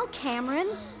 We don't know, Cameron,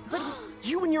 but...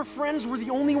 You and your friends were the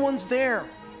only ones there.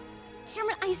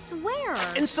 Cameron, I swear.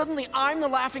 And suddenly I'm the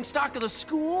laughingstock of the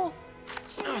school?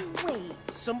 Cameron, wait.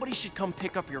 Somebody should come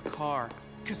pick up your car,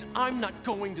 because I'm not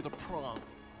going to the prom.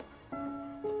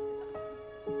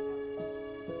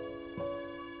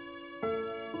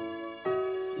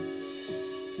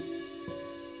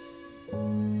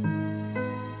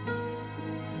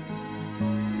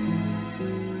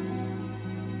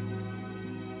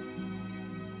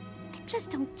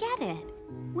 Just don't get it.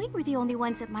 We were the only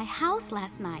ones at my house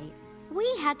last night. We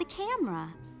had the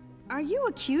camera. Are you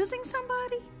accusing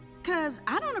somebody? 'Cause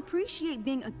I don't appreciate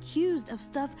being accused of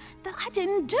stuff that I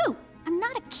didn't do. I'm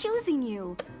not accusing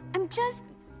you. I'm just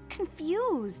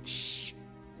confused. Shh.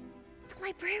 The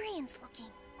librarian's looking.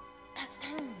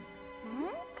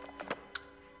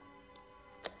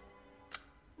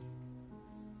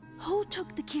 Who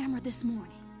took the camera this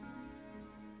morning?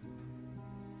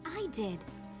 I did.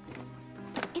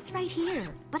 It's right here,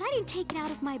 but I didn't take it out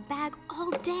of my bag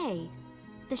all day.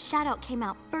 The shout-out came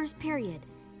out first period.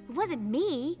 It wasn't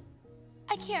me.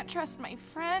 I can't trust my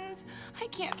friends. I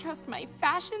can't trust my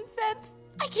fashion sense.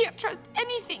 I can't trust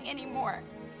anything anymore.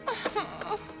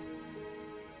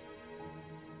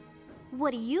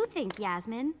 What do you think,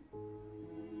 Yasmin?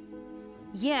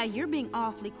 Yeah, you're being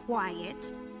awfully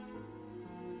quiet.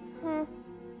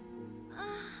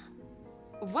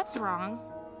 What's wrong?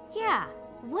 Yeah,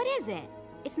 what is it?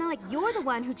 It's not like you're the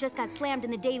one who just got slammed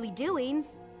in the daily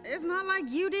doings. It's not like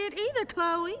you did either,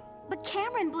 Chloe. But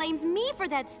Cameron blames me for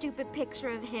that stupid picture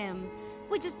of him,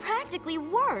 which is practically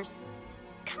worse.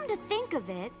 Come to think of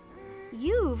it,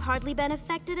 you've hardly been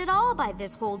affected at all by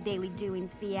this whole Daily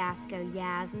Doings fiasco,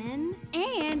 Yasmin.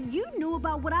 And you knew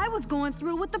about what I was going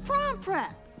through with the prom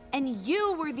prep. And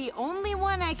you were the only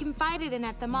one I confided in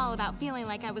at the mall about feeling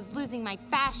like I was losing my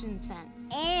fashion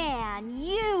sense. And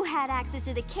you had access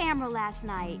to the camera last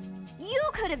night. You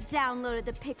could have downloaded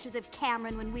the pictures of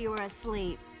Cameron when we were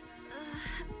asleep.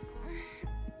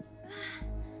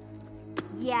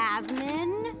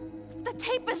 Yasmin? The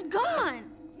tape is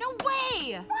gone. No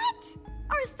way! What?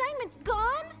 Our assignment's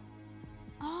gone?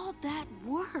 All that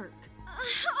work. All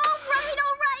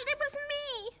right, it was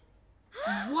me.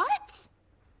 What?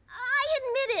 I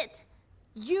admit it.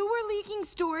 You were leaking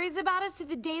stories about us to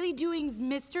the Daily Doings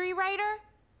mystery writer?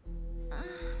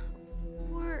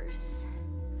 Worse.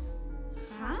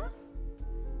 Huh?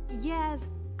 Yaz,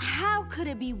 how could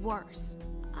it be worse?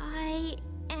 I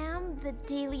am the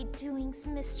Daily Doings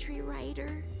mystery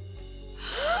writer.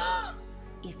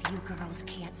 If you girls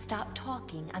can't stop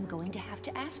talking, I'm going to have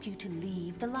to ask you to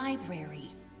leave the library.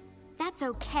 That's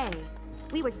okay.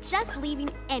 We were just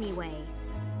leaving anyway.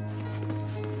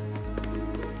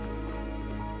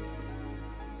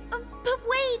 But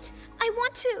wait, I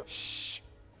want to. Shh.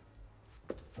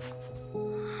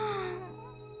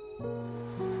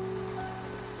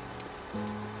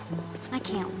 I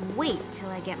can't wait till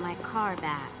I get my car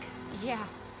back. Yeah,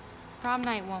 prom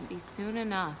night won't be soon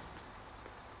enough.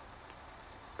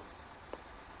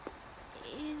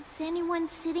 Is anyone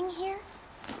sitting here?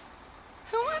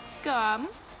 Who wants gum?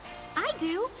 I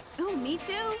do. Oh, me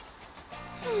too.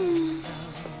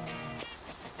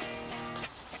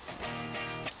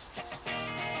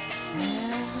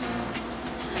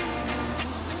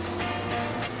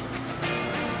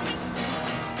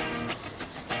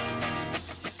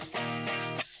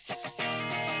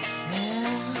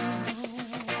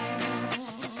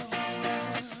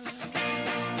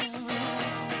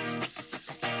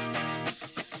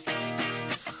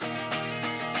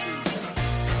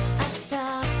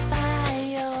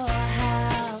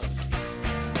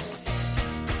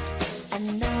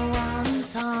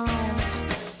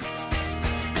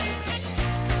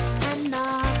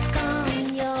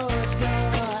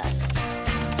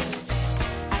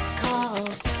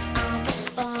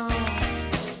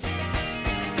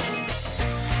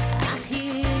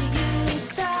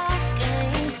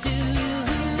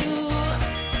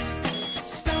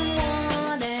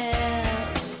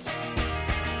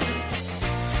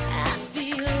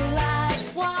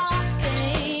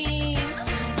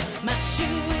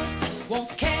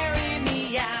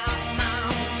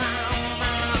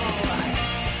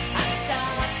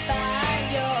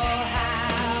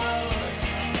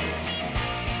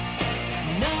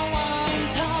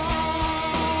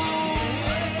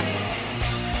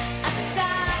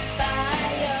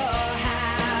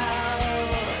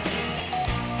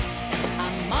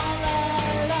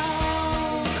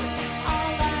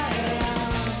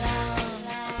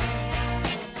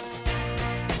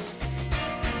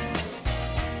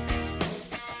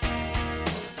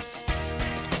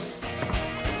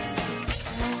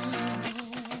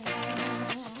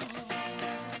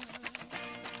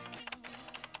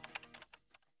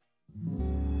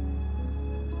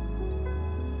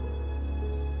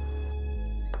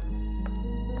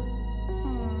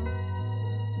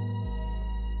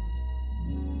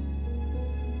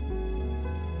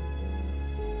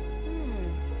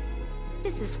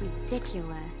 This is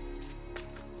ridiculous.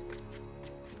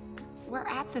 We're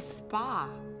at the spa.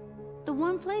 The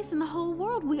one place in the whole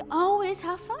world we always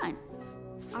have fun.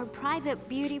 Our private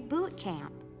beauty boot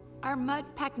camp. Our mud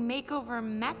pack makeover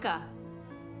mecca.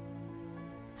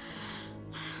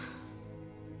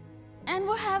 And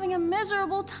we're having a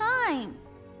miserable time.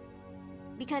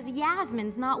 Because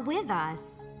Yasmin's not with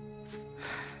us.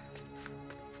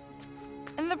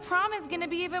 And the prom is gonna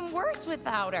be even worse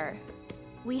without her.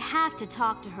 We have to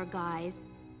talk to her, guys.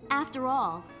 After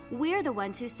all, we're the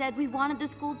ones who said we wanted the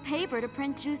school paper to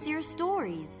print juicier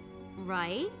stories,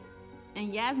 right?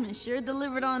 And Yasmin sure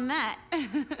delivered on that.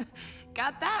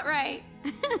 Got that right.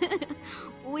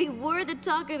 We were the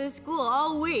talk of the school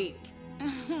all week.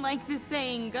 Like the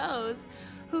saying goes,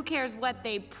 who cares what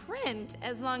they print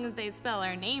as long as they spell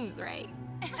our names right?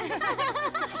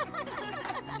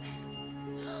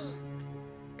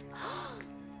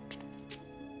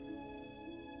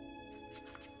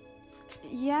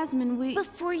 Yasmin,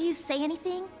 Before you say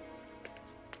anything,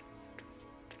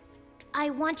 I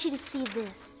want you to see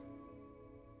this.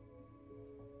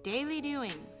 Daily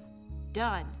Doings.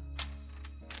 Done.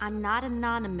 I'm not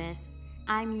anonymous.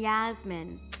 I'm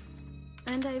Yasmin.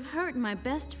 And I've hurt my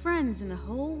best friends in the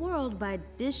whole world by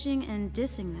dishing and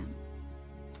dissing them.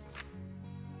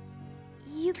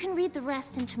 You can read the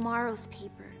rest in tomorrow's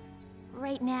paper.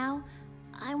 Right now,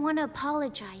 I want to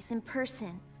apologize in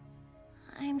person.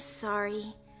 I'm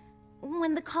sorry.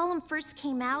 When the column first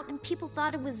came out and people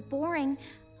thought it was boring,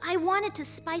 I wanted to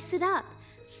spice it up.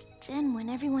 Then when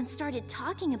everyone started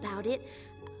talking about it,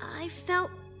 I felt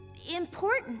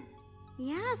important.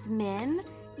 Yasmin,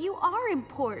 you are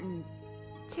important.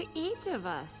 To each of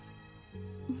us.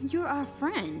 You're our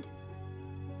friend.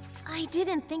 I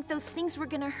didn't think those things were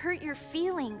gonna hurt your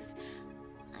feelings.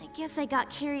 I guess I got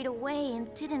carried away and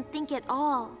didn't think at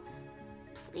all.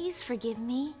 Please forgive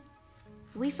me.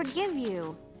 We forgive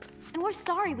you. And we're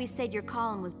sorry we said your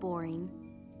column was boring.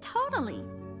 Totally.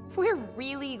 We're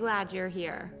really glad you're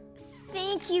here.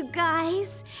 Thank you,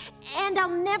 guys. And I'll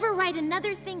never write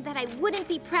another thing that I wouldn't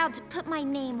be proud to put my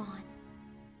name on.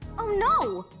 Oh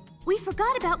no! We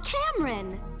forgot about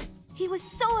Cameron! He was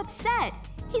so upset.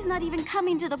 He's not even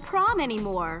coming to the prom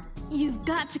anymore. You've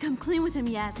got to come clean with him,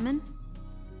 Yasmin.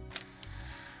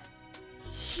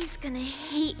 He's gonna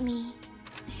hate me.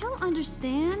 He'll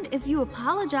understand if you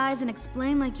apologize and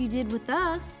explain like you did with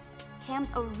us.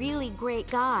 Cam's a really great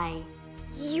guy.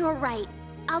 You're right.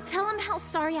 I'll tell him how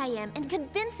sorry I am and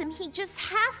convince him he just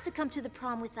has to come to the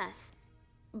prom with us.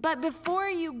 But before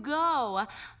you go,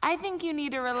 I think you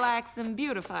need to relax and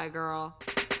beautify, girl.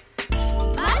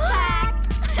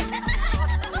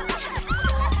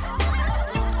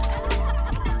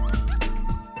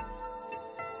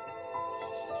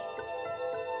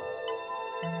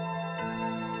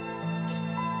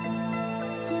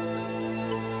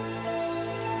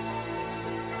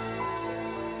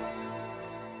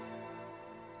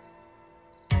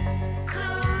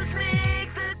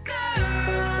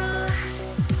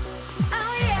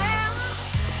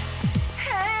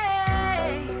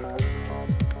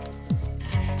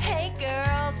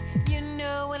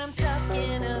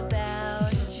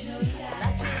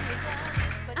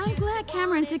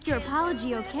 Cameron took your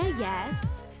apology okay, Yaz?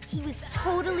 He was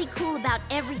totally cool about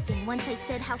everything once I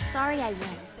said how sorry I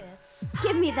was.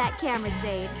 Give me that camera,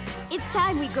 Jade. It's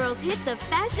time we girls hit the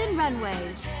fashion runway.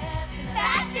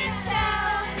 Fashion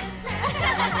show!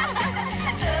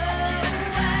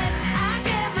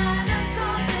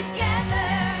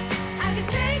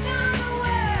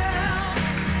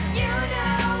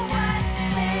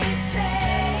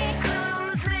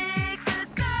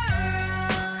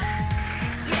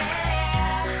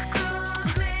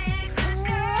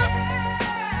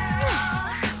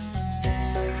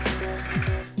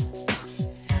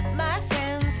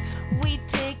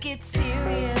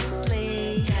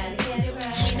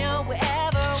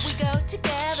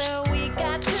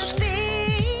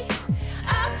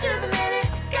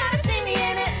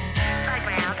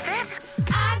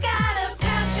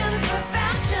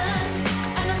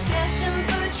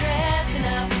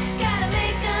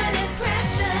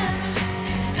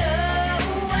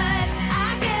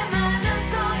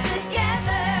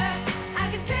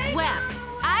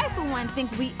 I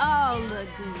think we all look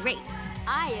great.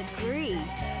 I agree.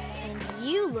 And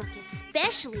you look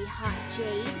especially hot,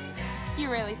 Jade.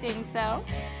 You really think so?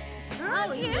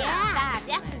 Oh, yeah,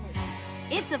 definitely.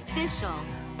 It's official.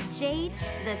 Jade,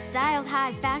 the Style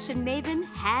High fashion maven,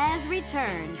 has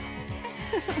returned.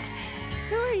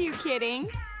 Who are you kidding?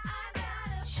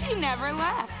 She never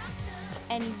left.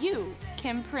 And you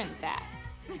can print that.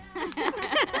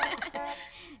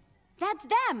 That's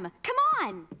them. Come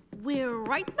on. We're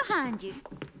right behind you.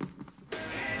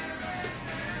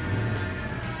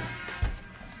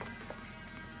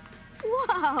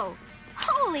 Whoa!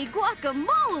 Holy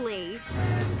guacamole!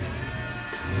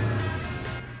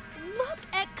 Look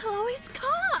at Chloe's car!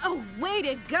 Oh, way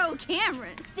to go,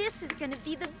 Cameron! This is gonna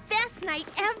be the best night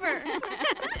ever!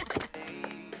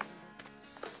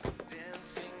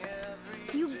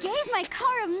 You gave my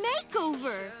car a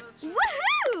makeover!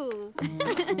 Woohoo!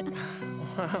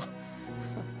 Wow.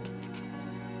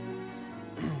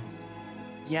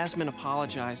 Yasmin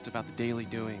apologized about the daily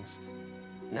doings.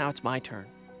 Now it's my turn.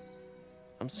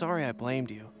 I'm sorry I blamed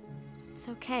you. It's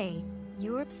okay.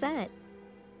 You were upset.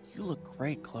 You look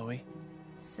great, Chloe.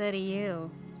 So do you.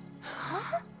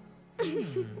 Huh?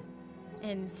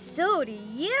 And so do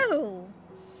you.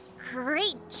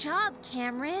 Great job,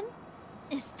 Cameron.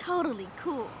 It's totally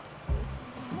cool.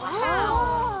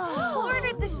 Wow! Who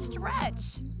ordered the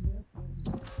stretch?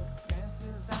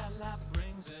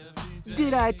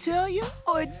 Did I tell you,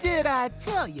 or did I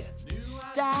tell you?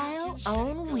 Style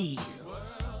on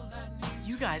wheels.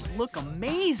 You guys look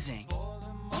amazing.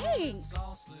 Thanks.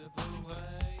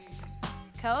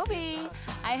 Kobe,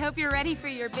 I hope you're ready for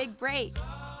your big break.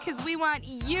 Because we want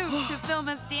you to film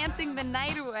us dancing the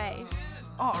night away.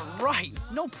 All right,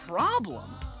 no problem.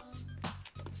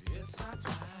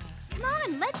 Come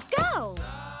on, let's go.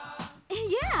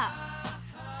 Yeah.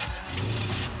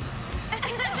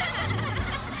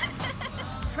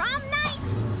 Prom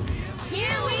night,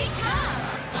 here we come.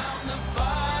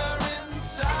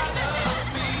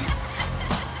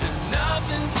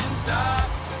 Nothing can stop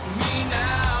me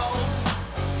now.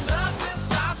 Nothing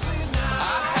stops me now. I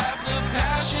have the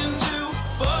passion to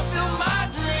fulfill my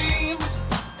dreams,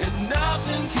 and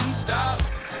nothing can stop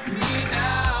me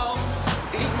now.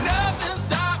 Ain't nothing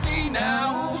stop me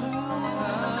now.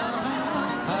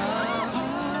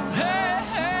 Hey,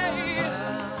 hey.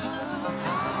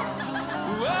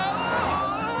 Whoa.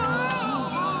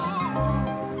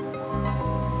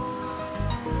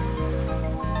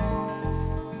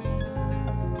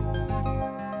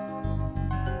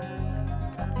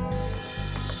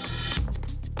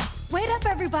 Wait up,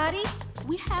 everybody.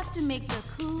 We have to make the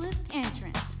coolest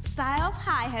entrance Styles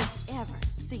High has ever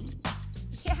seen.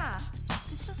 Yeah,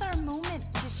 this is our moment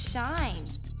to shine.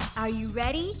 Are you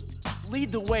ready?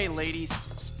 Lead the way, ladies.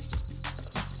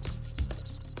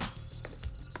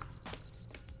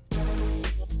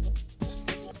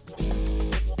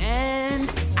 And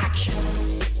action.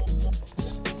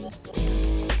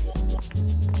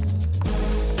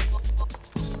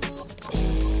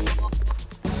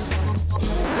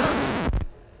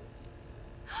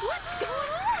 What's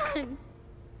going on?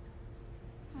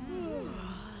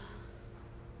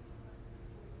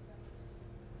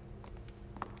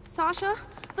 Sasha,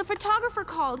 the photographer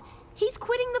called. He's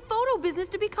quitting the photo business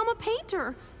to become a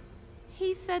painter.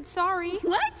 He said sorry.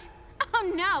 What?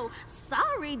 Oh no,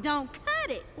 sorry, don't cut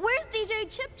it. Where's DJ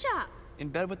Chip Chop? In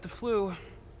bed with the flu.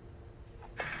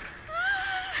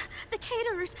 The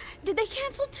caterers, did they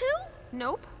cancel too?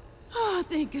 Nope. Oh,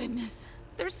 thank goodness.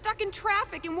 They're stuck in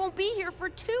traffic and won't be here for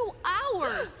 2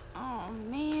 hours. Oh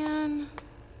man.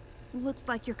 Looks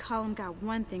like your column got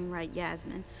one thing right,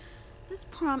 Yasmin. This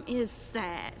prom is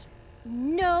sad.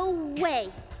 No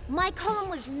way. My column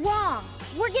was wrong.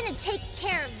 We're gonna take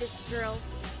care of this,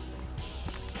 girls.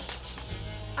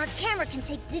 Our camera can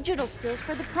take digital stills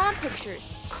for the prom pictures.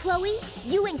 Chloe,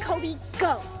 you and Kobe,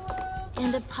 go.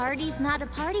 And a party's not a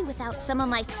party without some of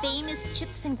my famous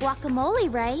chips and guacamole,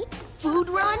 right? Food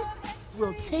run?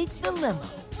 We'll take the limo.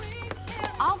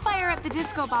 I'll fire up the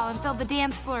disco ball and fill the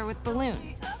dance floor with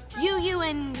balloons. You,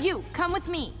 and you, come with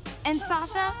me. And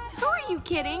Sasha, who are you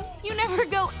kidding? You never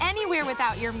go anywhere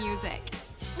without your music.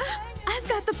 I've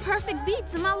got the perfect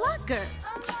beats in my locker.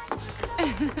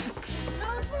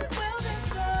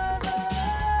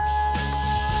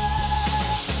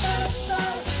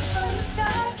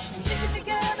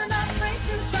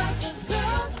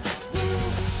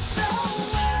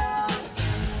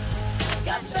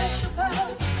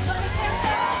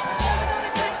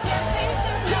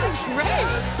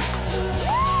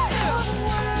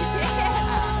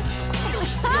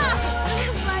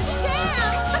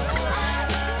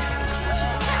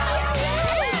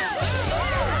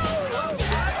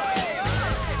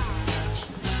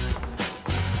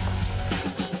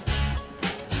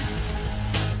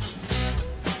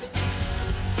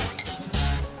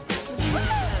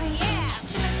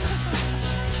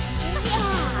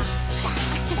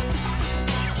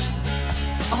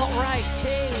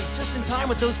 Time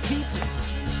with those pizzas.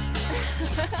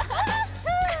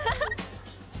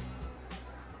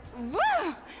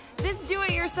 Woo! This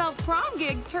do-it-yourself prom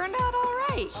gig turned out all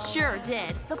right. Sure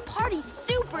did. The party's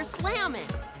super slamming.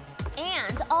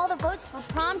 And all the votes for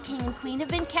prom king and queen have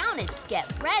been counted. Get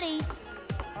ready.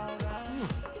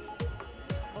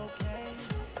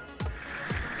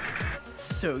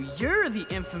 So you're the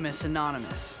infamous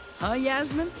Anonymous, huh,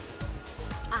 Yasmin?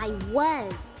 I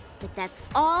was, but that's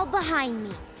all behind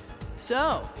me.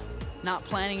 So, not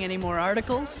planning any more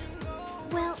articles?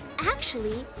 Well,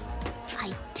 actually,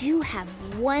 I do have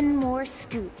one more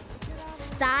scoop.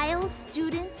 Style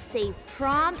students save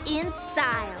prom in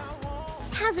style.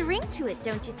 Has a ring to it,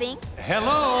 don't you think?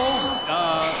 Hello?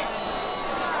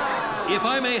 If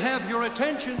I may have your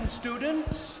attention,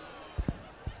 students.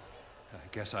 I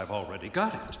guess I've already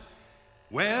got it.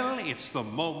 Well, it's the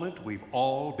moment we've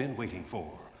all been waiting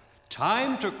for.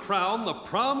 Time to crown the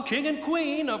prom king and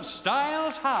queen of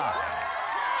Styles High.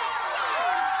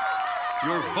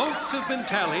 Your votes have been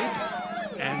tallied,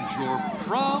 and your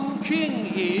prom king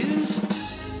is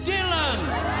Dylan.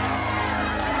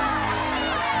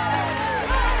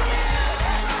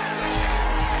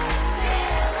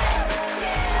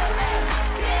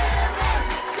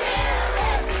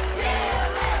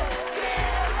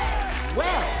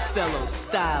 Well, fellow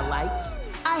stylites,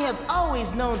 I have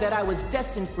always known that I was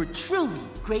destined for truly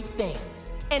great things.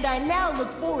 And I now look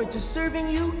forward to serving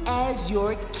you as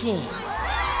your king.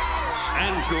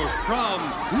 And your prom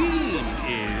queen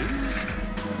is...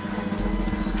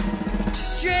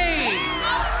 Jade!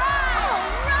 All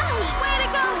right! Way to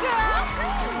go, girl!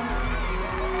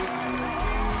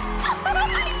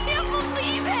 I can't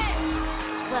believe it!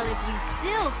 Well, if you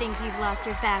still think you've lost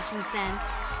your fashion sense,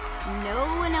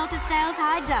 no one else at Styles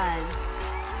High does.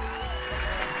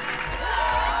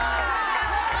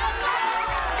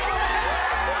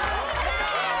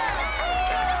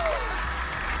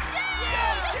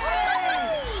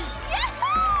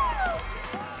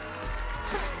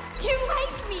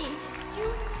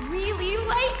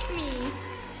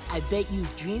 I bet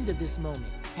you've dreamed of this moment,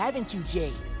 haven't you,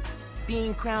 Jade?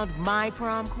 Being crowned my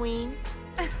prom queen?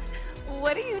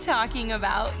 What are you talking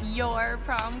about, your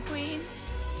prom queen?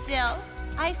 Dill,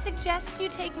 I suggest you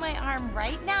take my arm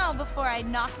right now before I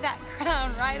knock that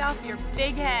crown right off your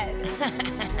big head.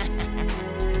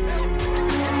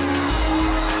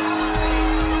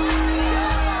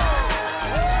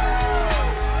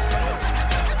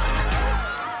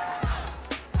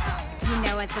 You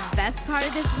know what the best part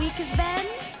of this week has been?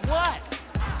 What?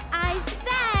 I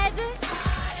said,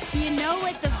 you know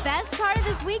what the best part of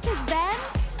this week has been?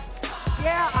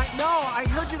 Yeah, I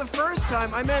heard you the first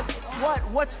time. I meant, what?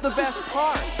 What's the best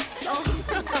part?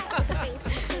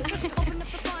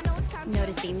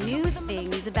 Noticing new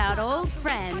things about old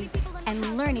friends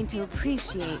and learning to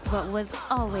appreciate what was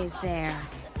always there.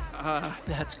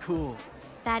 That's cool.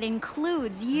 That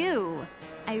includes you.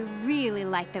 I really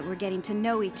like that we're getting to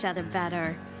know each other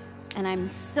better. And I'm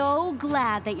so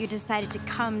glad that you decided to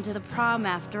come to the prom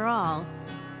after all.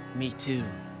 Me too.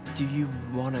 Do you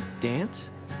want to dance?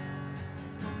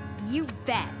 You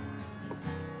bet.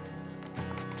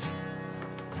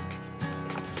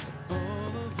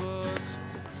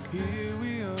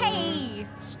 Hey!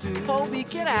 Kobe,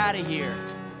 get out of here.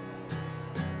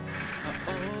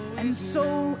 And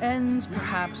so ends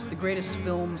perhaps the greatest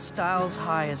film Styles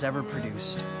High has ever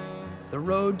produced. The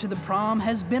road to the prom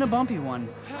has been a bumpy one,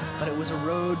 but it was a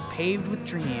road paved with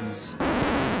dreams.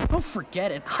 Oh,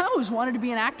 forget it. I always wanted to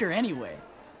be an actor anyway.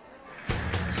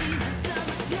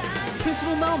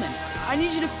 Principal Melman, I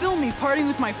need you to film me partying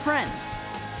with my friends.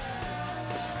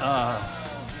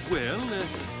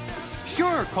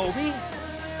 Sure, Kobe.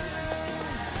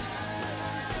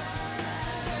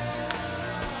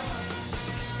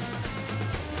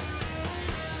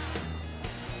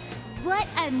 What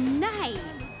a night!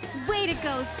 Way to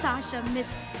go, Sasha, Miss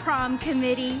Prom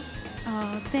Committee.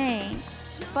 Oh, thanks.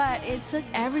 But it took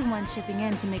everyone chipping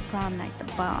in to make prom night the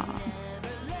bomb.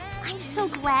 I'm so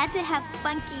glad to have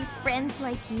funky friends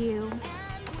like you.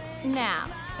 Now,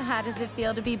 how does it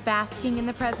feel to be basking in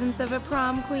the presence of a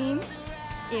prom queen?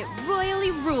 It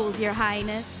royally rules, Your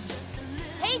Highness.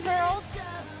 Hey, girls,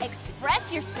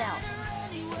 express yourself.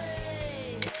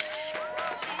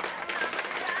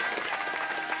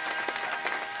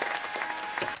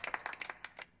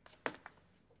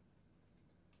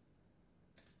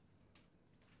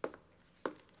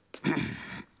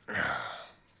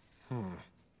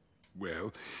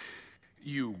 Well,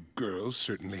 you girls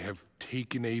certainly have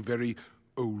taken a very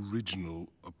original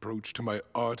approach to my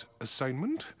art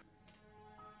assignment.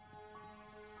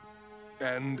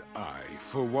 And I,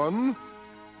 for one,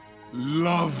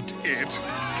 loved it.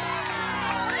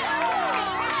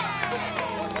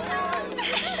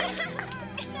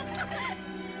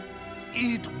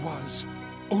 It was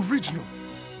original,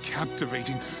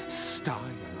 captivating,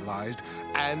 stylized,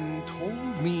 and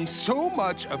told me so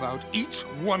much about each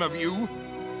one of you.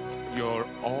 You're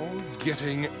all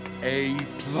getting A+.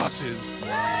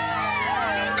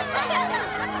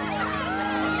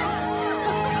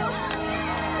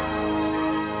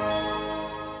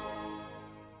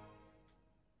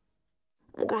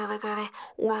 Gravy,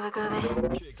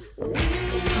 gravy.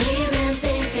 We've been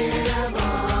thinking of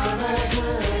all the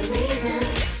good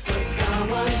reasons for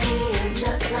someone being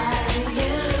just like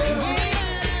you.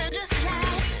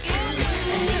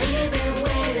 And we've been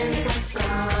waiting for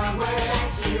someone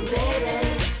like you, baby,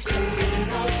 to do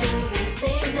those groovy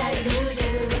things that you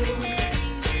do.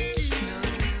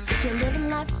 You're living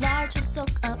life large, you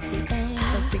soak up the air.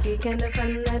 The freaky kind of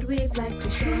fun that we'd like to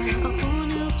share. A whole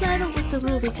new flavor with a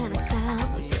groovy kind of style.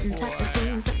 A certain type of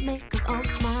things that make us all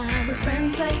smile. With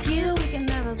friends like you, we can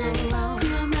never go wrong.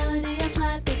 You're a melody of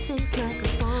life that sings like a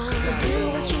song. So do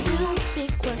what you do and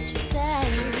speak what you say.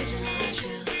 Original and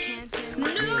true, can't do no,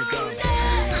 here we go.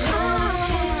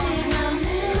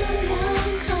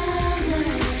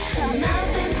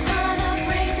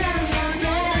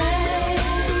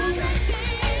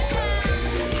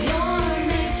 You're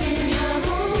making your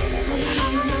move.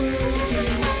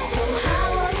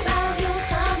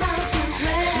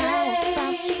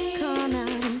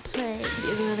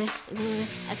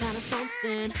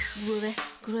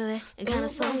 groovy, and kinda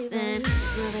something.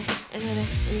 Groovy, and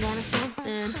kinda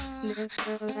something.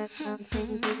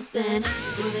 Then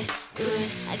groovy,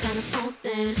 I kinda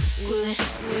something. Groovy,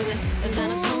 and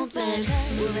kinda something.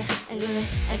 Groovy,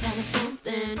 I kinda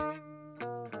something.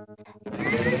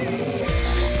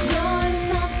 You're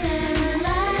something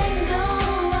like no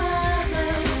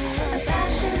other, a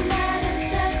fashion that is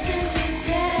destined to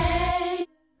stay.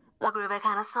 A groovy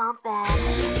kinda something.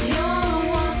 You're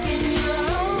walking your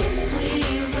own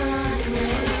sweet